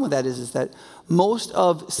the problem with that is that most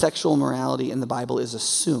of sexual morality in the Bible is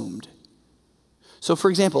assumed. So, for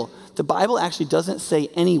example, the Bible actually doesn't say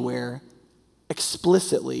anywhere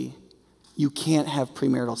explicitly you can't have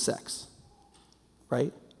premarital sex,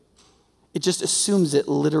 right? It just assumes it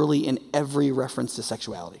literally in every reference to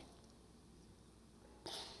sexuality.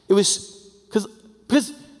 It was because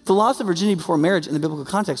the loss of virginity before marriage in the biblical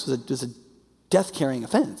context was a death-carrying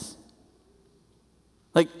offense.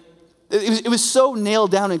 Like, it was so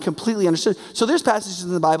nailed down and completely understood. So there's passages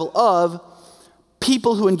in the Bible of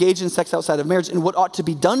people who engage in sex outside of marriage and what ought to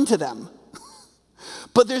be done to them.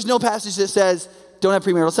 But there's no passage that says, don't have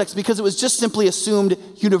premarital sex, because it was just simply assumed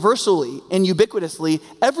universally and ubiquitously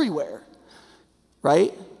everywhere,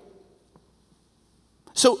 right?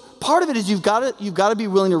 So part of it is you've got to be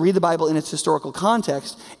willing to read the Bible in its historical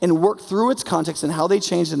context and work through its context and how they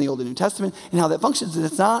changed in the Old and New Testament and how that functions. And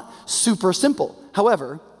it's not super simple.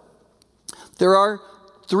 However, there are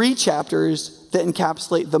 3 chapters that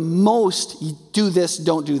encapsulate the most do this,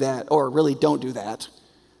 don't do that, or really don't do that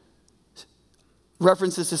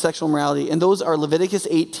references to sexual morality, and those are Leviticus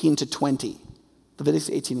 18 to 20.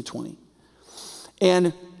 Leviticus 18 to 20.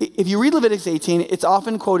 And if you read Leviticus 18, it's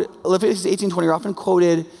often quoted, Leviticus 18:20 are often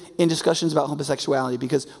quoted in discussions about homosexuality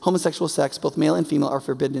because homosexual sex, both male and female, are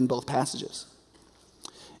forbidden in both passages.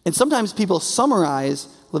 And sometimes people summarize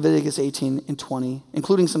Leviticus 18 and 20,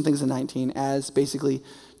 including some things in 19, as basically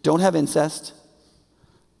don't have incest,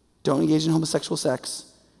 don't engage in homosexual sex,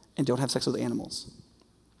 and don't have sex with animals.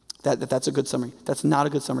 That's a good summary. That's not a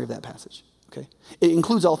good summary of that passage. Okay, it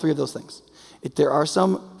includes all 3 of those things. There are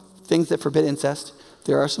some things that forbid incest.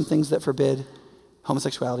 There are some things that forbid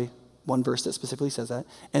homosexuality. One verse that specifically says that.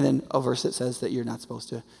 And then a verse that says that you're not supposed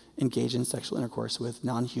to engage in sexual intercourse with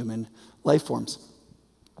non-human life forms.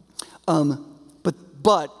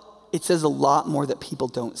 But it says a lot more that people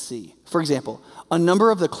don't see. For example, a number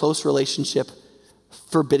of the close relationship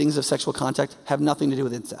forbiddings of sexual contact have nothing to do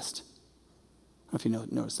with incest. I don't know if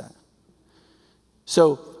you noticed that.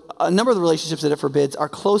 So a number of the relationships that it forbids are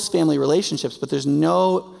close family relationships, but there's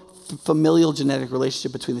no familial genetic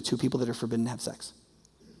relationship between the 2 people that are forbidden to have sex.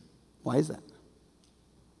 Why is that?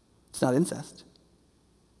 It's not incest,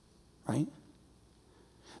 right?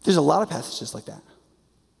 There's a lot of passages like that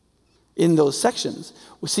in those sections.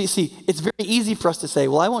 See, it's very easy for us to say,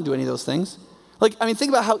 well, I won't do any of those things. Like, I mean, think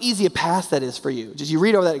about how easy a pass that is for you. Just you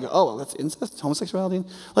read over that and go, oh, well, that's incest, homosexuality.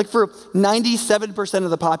 Like for 97% of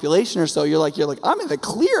the population or so, you're like, I'm in the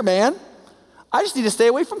clear, man. I just need to stay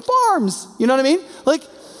away from farms. You know what I mean? Like,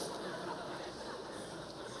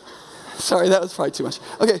 sorry, that was probably too much.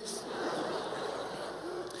 Okay.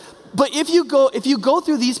 But if you go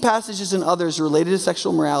through these passages and others related to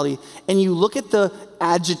sexual morality, and you look at the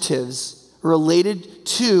adjectives related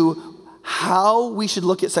to how we should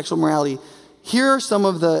look at sexual morality, here are some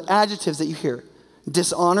of the adjectives that you hear: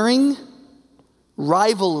 dishonoring,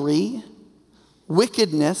 rivalry,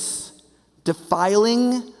 wickedness,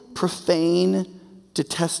 defiling, profane,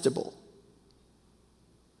 detestable.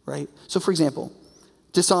 Right? So for example,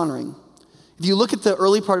 dishonoring. If you look at the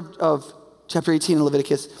early part of chapter 18 in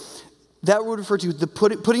Leviticus, that would refer to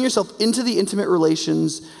putting yourself into the intimate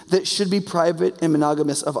relations that should be private and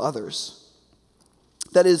monogamous of others.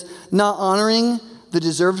 That is, not honoring the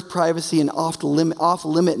deserved privacy and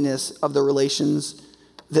off-limitness of the relations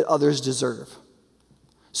that others deserve.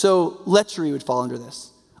 So lechery would fall under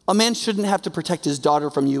this. A man shouldn't have to protect his daughter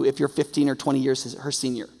from you if you're 15 or 20 years her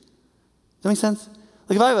senior. Does that make sense?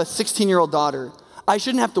 Like if I have a 16-year-old daughter, I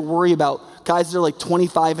shouldn't have to worry about guys that are like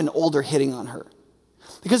 25 and older hitting on her.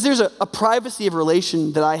 Because there's a privacy of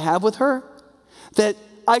relation that I have with her that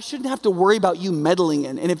I shouldn't have to worry about you meddling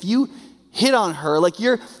in. And if you hit on her, like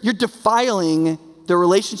you're defiling the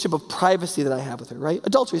relationship of privacy that I have with her, right?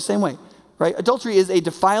 Adultery, same way, right? Adultery is a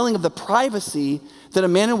defiling of the privacy that a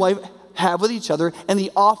man and wife have with each other and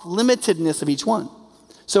the off-limitedness of each one.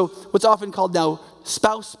 So what's often called now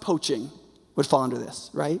spouse poaching would fall under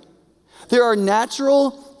this, right? There are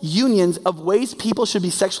natural unions of ways people should be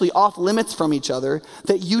sexually off limits from each other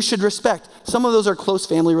that you should respect. Some of those are close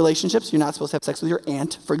family relationships. You're not supposed to have sex with your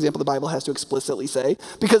aunt, for example, the Bible has to explicitly say,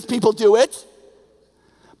 because people do it.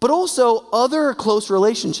 But also other close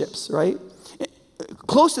relationships, right?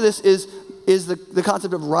 Close to this is the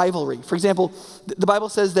concept of rivalry. For example, the Bible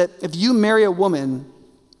says that if you marry a woman,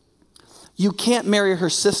 you can't marry her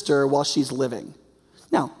sister while she's living.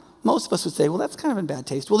 Now, most of us would say, well, that's kind of in bad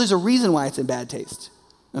taste. Well, there's a reason why it's in bad taste,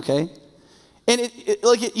 okay? And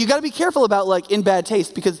you got to be careful about like in bad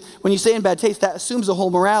taste, because when you say in bad taste, that assumes a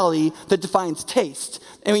whole morality that defines taste.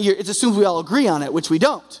 I mean, it assumes we all agree on it, which we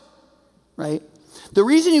don't, right? The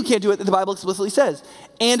reason you can't do it, the Bible explicitly says,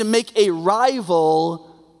 and make a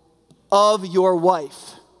rival of your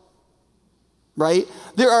wife, right?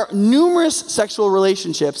 There are numerous sexual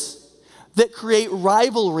relationships that create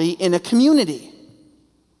rivalry in a community.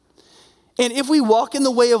 And if we walk in the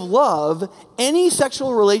way of love, any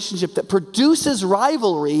sexual relationship that produces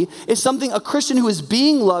rivalry is something a Christian who is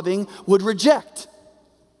being loving would reject.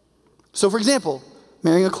 So for example,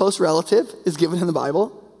 marrying a close relative is given in the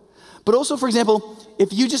Bible. But also, for example,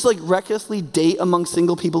 if you just like recklessly date among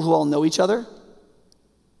single people who all know each other,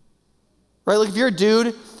 right? Like if you're a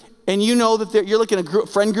dude and you know that you're like in a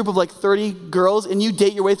friend group of like 30 girls and you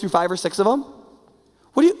date your way through 5 or 6 of them,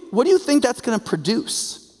 what do you think that's going to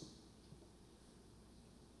produce?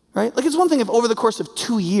 Right? Like it's one thing if over the course of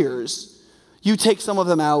 2 years, you take some of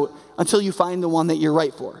them out until you find the one that you're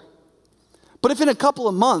right for. But if in a couple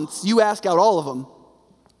of months you ask out all of them,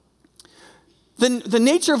 then the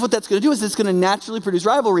nature of what that's going to do is it's going to naturally produce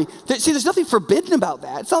rivalry. There's nothing forbidden about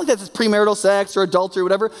that. It's not like that's premarital sex or adultery or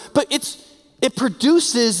whatever, but it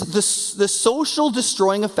produces the social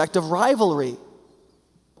destroying effect of rivalry,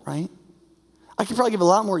 right? I could probably give a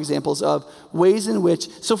lot more examples of ways in which,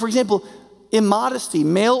 so for example, immodesty,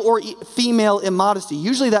 male or female immodesty.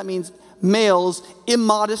 Usually that means males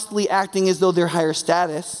immodestly acting as though they're higher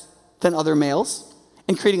status than other males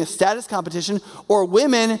and creating a status competition, or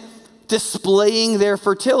women displaying their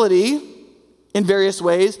fertility in various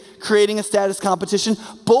ways, creating a status competition.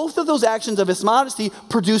 Both of those actions of immodesty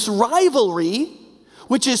produce rivalry,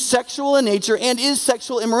 which is sexual in nature and is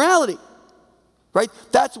sexual immorality, right?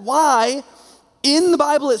 That's why in the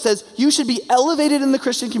Bible, it says you should be elevated in the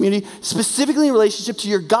Christian community, specifically in relationship to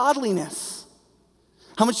your godliness,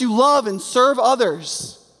 how much you love and serve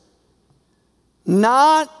others,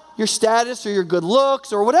 not your status or your good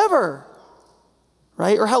looks or whatever,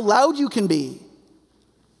 right? Or how loud you can be.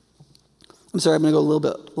 I'm sorry, I'm going to go a little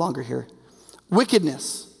bit longer here.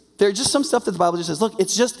 Wickedness. There's just some stuff that the Bible just says, look,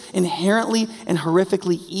 it's just inherently and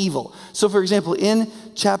horrifically evil. So for example, in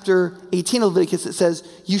chapter 18 of Leviticus, it says,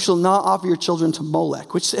 you shall not offer your children to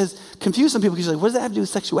Molech, which has confused some people because you're like, what does that have to do with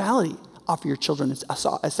sexuality? Offer your children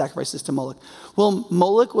as sacrifices to Molech. Well,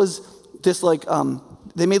 Molech was this like,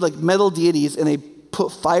 they made like metal deities and they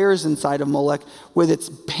put fires inside of Molech with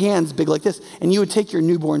its hands big like this. And you would take your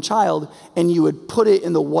newborn child and you would put it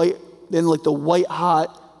in the white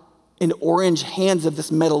hot and orange hands of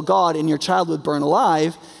this metal god, and your child would burn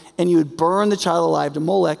alive, and you would burn the child alive to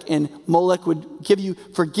Molech, and Molech would give you,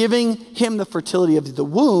 for giving him the fertility of the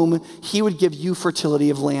womb, he would give you fertility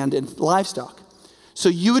of land and livestock. So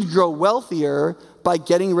you would grow wealthier by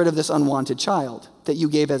getting rid of this unwanted child that you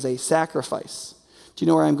gave as a sacrifice. Do you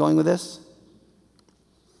know where I'm going with this?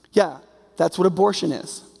 Yeah, that's what abortion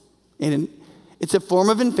is. And it's a form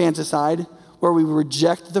of infanticide where we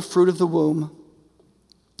reject the fruit of the womb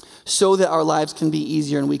so that our lives can be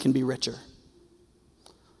easier and we can be richer.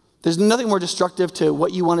 There's nothing more destructive to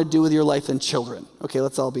what you want to do with your life than children. Okay,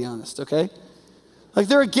 let's all be honest, okay? Like,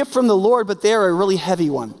 they're a gift from the Lord, but they're a really heavy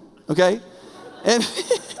one, okay? And,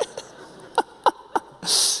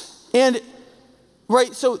 and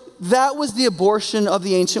right, so that was the abortion of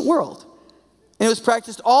the ancient world. And it was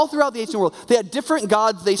practiced all throughout the ancient world. They had different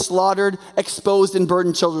gods they slaughtered, exposed, and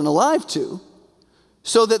burdened children alive to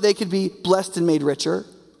so that they could be blessed and made richer.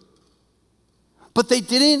 But they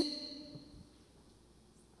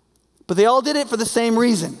all did it for the same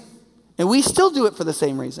reason. And we still do it for the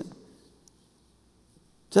same reason.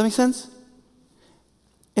 Does that make sense?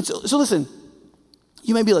 And so listen,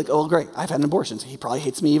 you may be like, oh, great, I've had an abortion, so he probably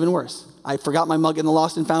hates me even worse. I forgot my mug in the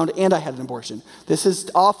lost and found, and I had an abortion. This is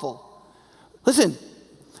awful. Listen,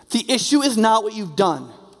 the issue is not what you've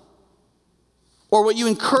done or what you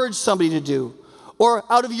encourage somebody to do, or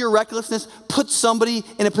out of your recklessness, put somebody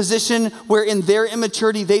in a position where in their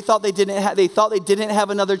immaturity they thought they didn't have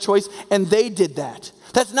another choice, and they did that.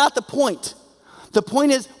 That's not the point. The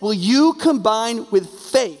point is, will you combine with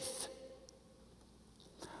faith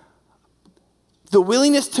the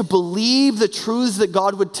willingness to believe the truths that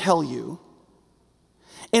God would tell you,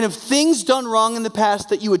 and if things done wrong in the past,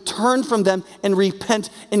 that you would turn from them and repent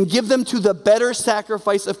and give them to the better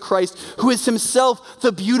sacrifice of Christ, who is himself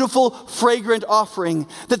the beautiful, fragrant offering,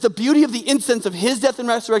 that the beauty of the incense of his death and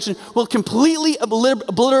resurrection will completely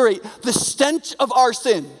obliterate the stench of our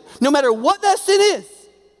sin, no matter what that sin is,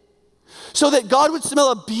 so that God would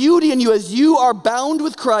smell a beauty in you as you are bound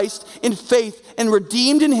with Christ in faith and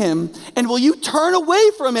redeemed in him. And will you turn away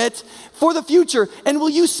from it for the future? And will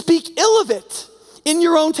you speak ill of it in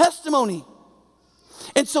your own testimony?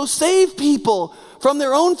 And so save people from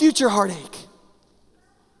their own future heartache.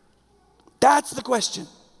 That's the question.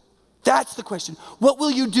 That's the question. What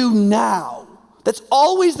will you do now? That's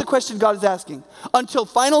always the question God is asking. Until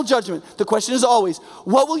final judgment, the question is always,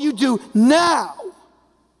 what will you do now?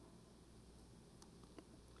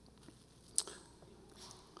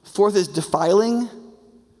 Fourth is defiling.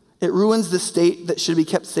 It ruins the state that should be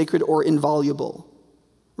kept sacred or inviolable,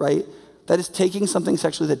 right? That is taking something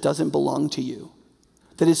sexually that doesn't belong to you,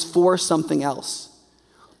 that is for something else.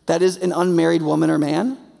 That is an unmarried woman or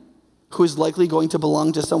man who is likely going to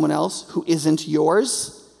belong to someone else who isn't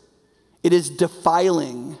yours. It is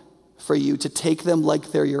defiling for you to take them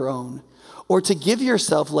like they're your own, or to give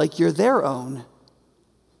yourself like you're their own,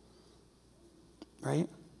 right?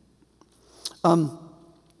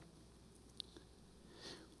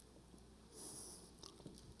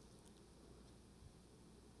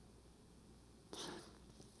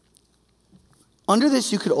 Under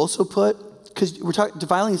this, you could also put, because we're talking,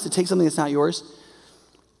 defiling is to take something that's not yours.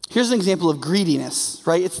 Here's an example of greediness,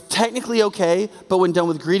 right? It's technically okay, but when done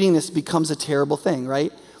with greediness, it becomes a terrible thing,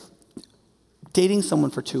 right? Dating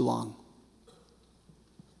someone for too long,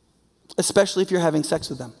 especially if you're having sex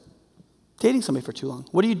with them. Dating somebody for too long.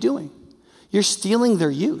 What are you doing? You're stealing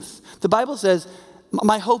their youth. The Bible says,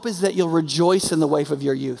 my hope is that you'll rejoice in the wife of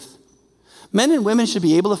your youth. Men and women should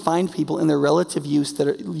be able to find people in their relative youth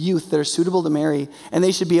that are suitable to marry, and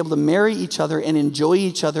they should be able to marry each other and enjoy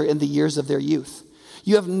each other in the years of their youth.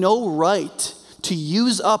 You have no right to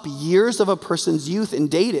use up years of a person's youth in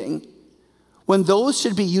dating when those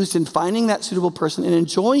should be used in finding that suitable person and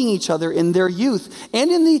enjoying each other in their youth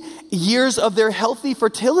and in the years of their healthy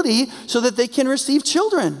fertility so that they can receive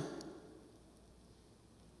children.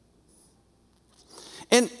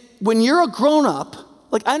 And when you're a grown-up,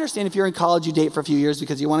 like, I understand if you're in college, you date for a few years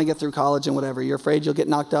because you want to get through college and whatever. You're afraid you'll get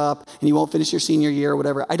knocked up and you won't finish your senior year or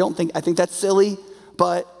whatever. I think that's silly,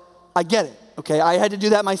 but I get it, okay? I had to do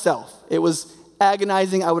that myself. It was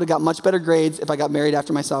agonizing. I would have got much better grades if I got married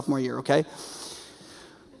after my sophomore year, okay?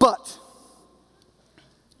 But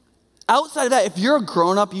outside of that, if you're a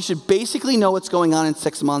grown-up, you should basically know what's going on in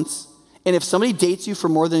 6 months. And if somebody dates you for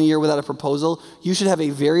more than a year without a proposal, you should have a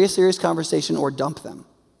very serious conversation or dump them.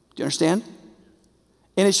 Do you understand?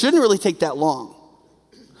 And it shouldn't really take that long,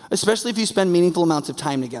 especially if you spend meaningful amounts of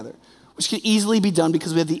time together, which can easily be done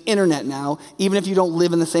because we have the internet now, even if you don't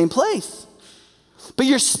live in the same place. But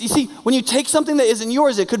you see, when you take something that isn't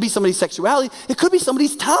yours, it could be somebody's sexuality, it could be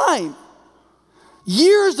somebody's time.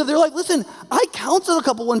 Years of their life. Listen, I counseled a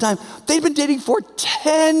couple one time. They'd been dating for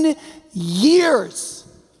 10 years.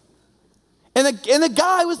 And the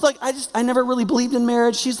guy was like, I never really believed in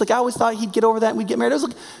marriage. She's like, I always thought he'd get over that and we'd get married. I was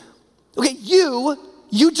like, okay,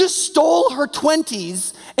 you just stole her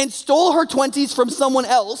 20s and stole her 20s from someone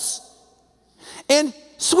else. And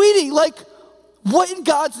sweetie, like, what in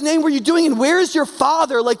God's name were you doing? And where is your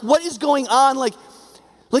father? Like, what is going on? Like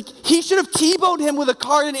he should have T-boned him with a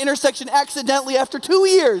car at an intersection accidentally after 2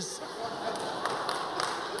 years.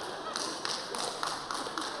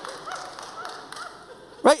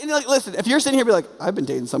 Right? And like, listen, if you're sitting here, be like, I've been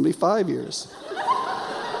dating somebody 5 years.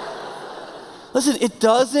 Listen,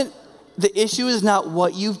 the issue is not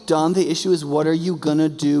what you've done. The issue is what are you going to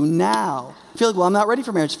do now? If you're like, well, I'm not ready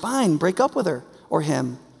for marriage. Fine, break up with her or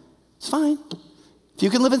him. It's fine. If you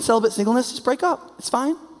can live in celibate singleness, just break up. It's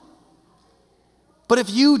fine. But if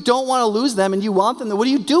you don't want to lose them and you want them, then what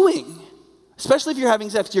are you doing? Especially if you're having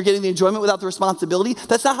sex, you're getting the enjoyment without the responsibility.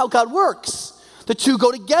 That's not how God works. The two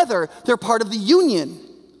go together. They're part of the union.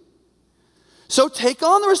 So take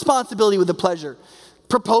on the responsibility with the pleasure.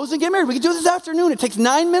 Propose and get married. We can do this afternoon. It takes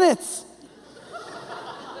 9 minutes.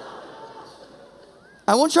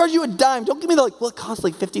 I won't charge you a dime. Don't give me well, it costs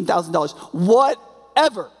like $15,000.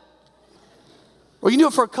 Whatever. Or you can do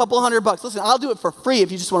it for a couple $100. Listen, I'll do it for free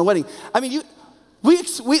if you just want a wedding. I mean,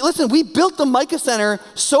 we built the Micah Center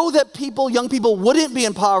so that young people wouldn't be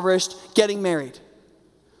impoverished getting married.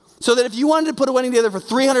 So that if you wanted to put a wedding together for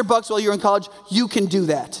 $300 while you're in college, you can do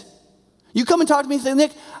that. You come and talk to me and say,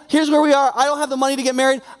 Nick, here's where we are. I don't have the money to get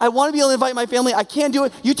married. I want to be able to invite my family. I can't do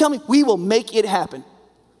it. You tell me, we will make it happen.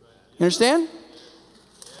 You understand?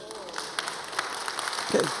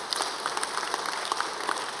 Okay.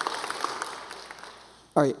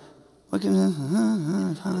 All right.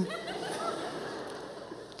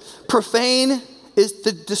 Profane is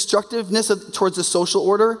the destructiveness towards the social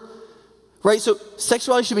order, right? So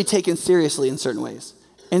sexuality should be taken seriously in certain ways.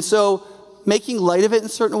 And so making light of it in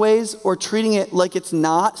certain ways or treating it like it's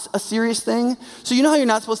not a serious thing. So you know how you're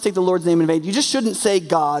not supposed to take the Lord's name in vain? You just shouldn't say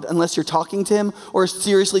God unless you're talking to him or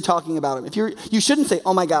seriously talking about him. You shouldn't say,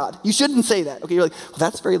 oh my God. You shouldn't say that. Okay, you're like, well,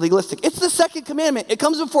 that's very legalistic. It's the second commandment. It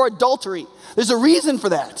comes before adultery. There's a reason for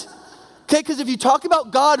that. Okay, because if you talk about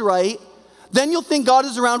God right, then you'll think God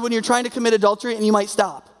is around when you're trying to commit adultery and you might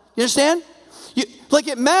stop. You understand?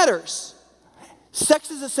 It matters.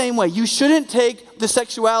 Sex is the same way. You shouldn't take the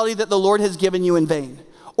sexuality that the Lord has given you in vain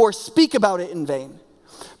or speak about it in vain.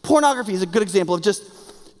 Pornography is a good example of just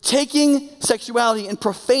taking sexuality and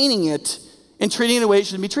profaning it and treating it in a way it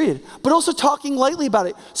shouldn't be treated. But also talking lightly about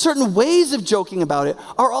it. Certain ways of joking about it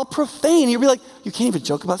are all profane. You'll be like, you can't even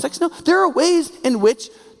joke about sex? No, there are ways in which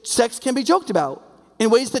sex can be joked about in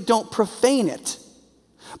ways that don't profane it.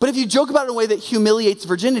 But if you joke about it in a way that humiliates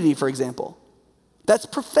virginity, for example, that's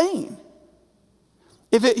profane.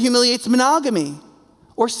 If it humiliates monogamy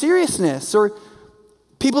or seriousness or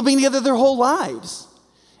people being together their whole lives.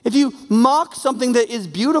 If you mock something that is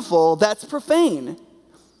beautiful, that's profane.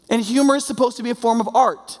 And humor is supposed to be a form of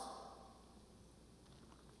art.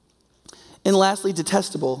 And lastly,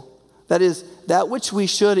 detestable. That is, that which we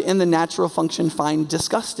should in the natural function find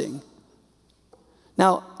disgusting.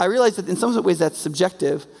 Now, I realize that in some ways that's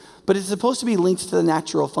subjective, but it's supposed to be linked to the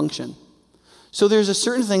natural function. So there's a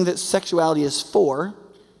certain thing that sexuality is for,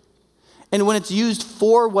 and when it's used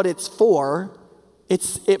for what it's for,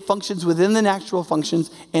 it functions within the natural functions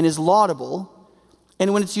and is laudable.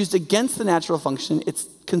 And when it's used against the natural function, it's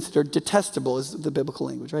considered detestable, is the biblical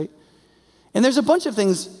language, right? And there's a bunch of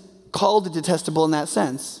things called detestable in that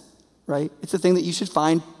sense, right? It's a thing that you should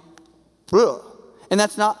find, ugh. And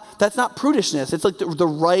that's not prudishness. It's like the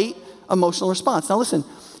right emotional response. Now listen,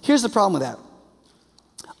 here's the problem with that.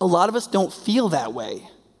 A lot of us don't feel that way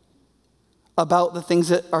about the things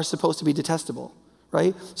that are supposed to be detestable,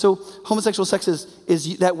 right? So homosexual sex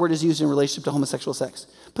is that word is used in relationship to homosexual sex.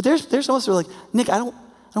 But there's some of us who are like, Nick, I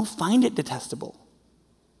don't find it detestable,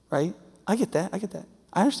 right? I get that.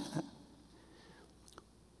 I understand that.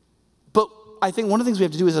 But I think one of the things we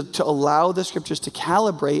have to do is to allow the scriptures to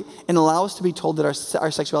calibrate and allow us to be told that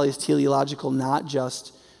our sexuality is teleological, not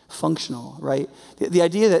just functional, right? The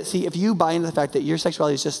idea that, see, if you buy into the fact that your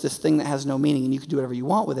sexuality is just this thing that has no meaning and you can do whatever you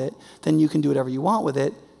want with it, then you can do whatever you want with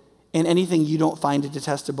it, and anything you don't find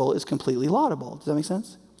detestable is completely laudable. Does that make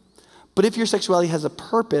sense? But if your sexuality has a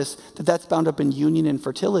purpose, that's bound up in union and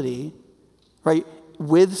fertility, right,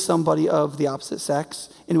 with somebody of the opposite sex,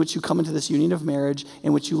 in which you come into this union of marriage,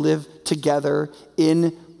 in which you live together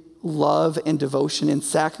in love and devotion and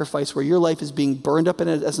sacrifice, where your life is being burned up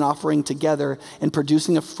as an offering together and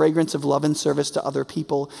producing a fragrance of love and service to other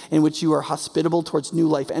people, in which you are hospitable towards new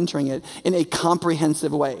life entering it in a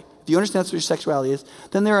comprehensive way. If you understand that's what your sexuality is,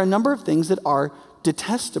 then there are a number of things that are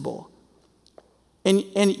detestable. And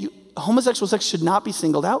homosexual sex should not be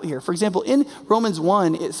singled out here. For example, in Romans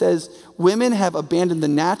 1, it says women have abandoned the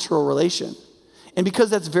natural relation. And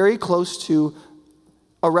because that's very close to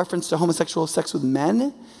a reference to homosexual sex with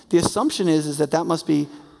men, the assumption is that must be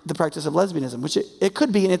the practice of lesbianism, which it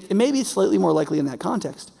could be, and it may be slightly more likely in that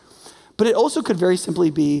context. But it also could very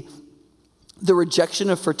simply be the rejection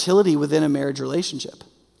of fertility within a marriage relationship,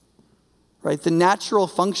 right? The natural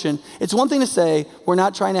function. It's one thing to say, we're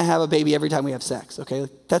not trying to have a baby every time we have sex, okay?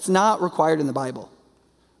 That's not required in the Bible,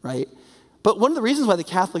 right? But one of the reasons why the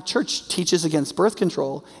Catholic Church teaches against birth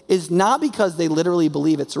control is not because they literally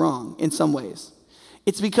believe it's wrong in some ways.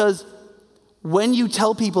 It's because when you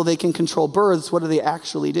tell people they can control births, what do they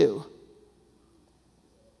actually do?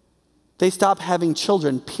 They stop having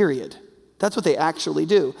children, period. That's what they actually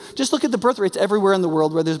do. Just look at the birth rates everywhere in the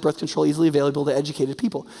world where there's birth control easily available to educated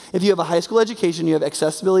people. If you have a high school education, you have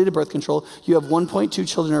accessibility to birth control, you have 1.2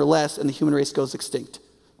 children or less, and the human race goes extinct.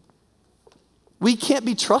 We can't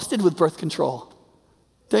be trusted with birth control.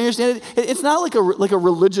 Do you understand it? It's not like a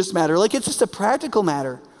religious matter. Like, it's just a practical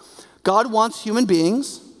matter. God wants human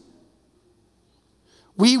beings.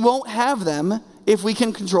 We won't have them if we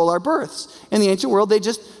can control our births. In the ancient world, they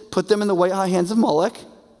just put them in the white hands of Moloch.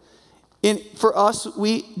 For us,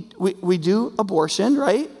 we do abortion,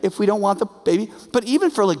 right? If we don't want the baby. But even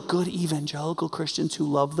for like good evangelical Christians who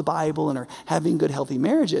love the Bible and are having good, healthy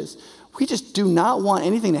marriages, we just do not want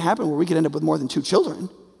anything to happen where we could end up with more than 2 children,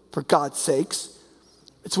 for God's sakes.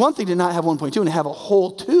 It's one thing to not have 1.2 and have a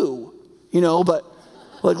whole 2, but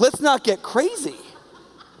like, let's not get crazy,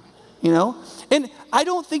 And I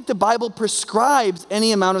don't think the Bible prescribes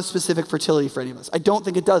any amount of specific fertility for any of us. I don't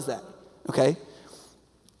think it does that, okay?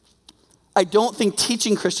 I don't think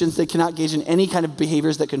teaching Christians they cannot engage in any kind of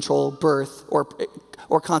behaviors that control birth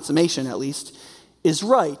or consummation, at least, is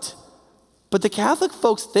right. But the Catholic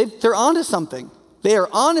folks, they're onto something. They are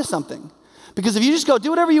onto something. Because if you just go, do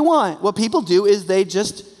whatever you want, what people do is they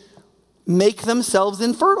just make themselves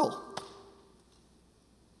infertile.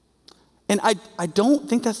 And I don't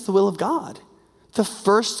think that's the will of God. The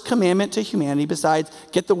first commandment to humanity, besides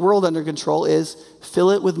get the world under control, is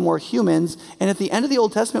fill it with more humans. And at the end of the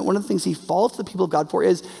Old Testament, one of the things he faults the people of God for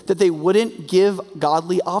is that they wouldn't give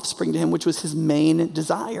godly offspring to him, which was his main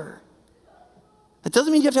desire. That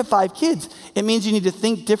doesn't mean you have to have 5 kids. It means you need to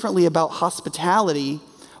think differently about hospitality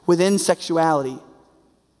within sexuality.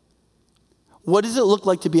 What does it look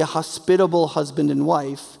like to be a hospitable husband and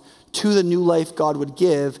wife to the new life God would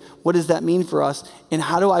give? What does that mean for us? And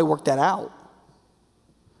how do I work that out?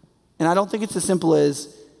 And I don't think it's as simple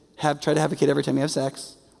as try to have a kid every time you have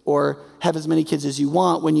sex, or have as many kids as you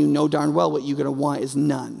want when you know darn well what you're going to want is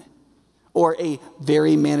none, or a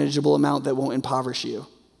very manageable amount that won't impoverish you,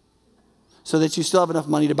 so that you still have enough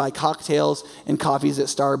money to buy cocktails and coffees at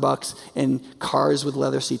Starbucks and cars with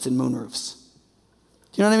leather seats and moonroofs.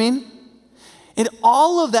 Do you know what I mean? And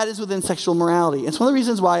all of that is within sexual morality. It's one of the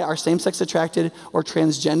reasons why our same-sex attracted or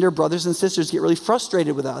transgender brothers and sisters get really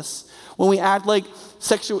frustrated with us when we act like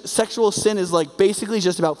sexual sin is like basically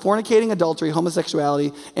just about fornicating, adultery,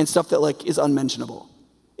 homosexuality, and stuff that like is unmentionable.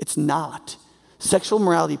 It's not. Sexual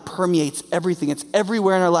morality permeates everything. It's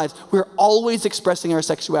everywhere in our lives. We're always expressing our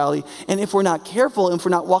sexuality. And if we're not careful, and if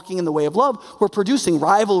we're not walking in the way of love, we're producing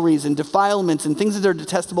rivalries and defilements and things that are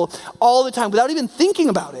detestable all the time without even thinking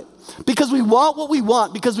about it. Because we want what we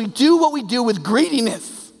want. Because we do what we do with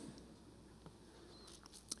greediness.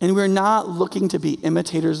 And we're not looking to be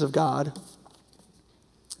imitators of God.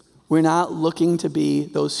 We're not looking to be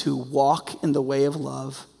those who walk in the way of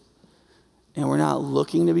love. And we're not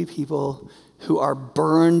looking to be people who are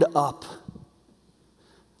burned up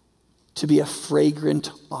to be a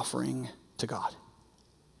fragrant offering to God.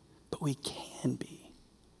 But we can be.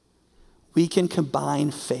 We can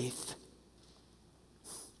combine faith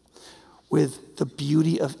with the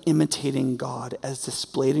beauty of imitating God as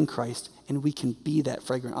displayed in Christ, and we can be that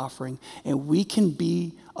fragrant offering, and we can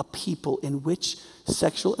be a people in which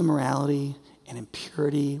sexual immorality and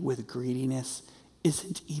impurity with greediness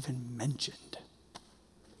isn't even mentioned.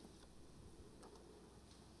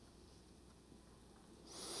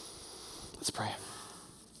 Let's pray.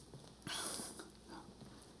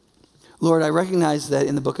 Lord, I recognize that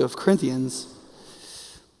in the book of Corinthians,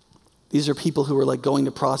 these are people who were like going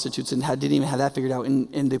to prostitutes and didn't even have that figured out.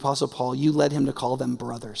 In the Apostle Paul, you led him to call them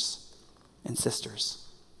brothers and sisters.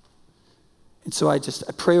 And so I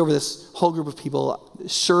pray over this whole group of people.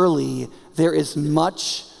 Surely there is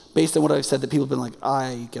much, based on what I've said, that people have been like,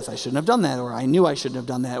 I guess I shouldn't have done that, or I knew I shouldn't have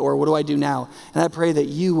done that, or what do I do now? And I pray that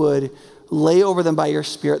you would lay over them by your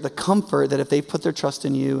Spirit the comfort that if they've put their trust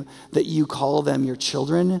in you, that you call them your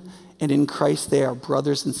children, and in Christ they are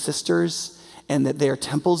brothers and sisters, and that they are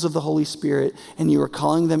temples of the Holy Spirit, and you are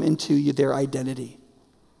calling them into their identity.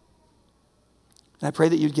 And I pray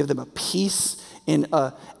that you'd give them a peace and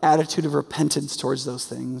an attitude of repentance towards those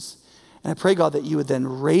things. And I pray, God, that you would then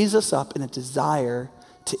raise us up in a desire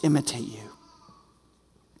to imitate you,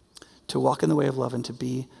 to walk in the way of love and to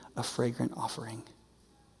be a fragrant offering.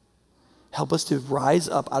 Help us to rise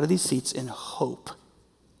up out of these seats in hope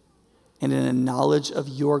and in a knowledge of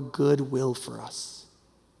your good will for us.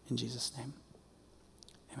 In Jesus' name.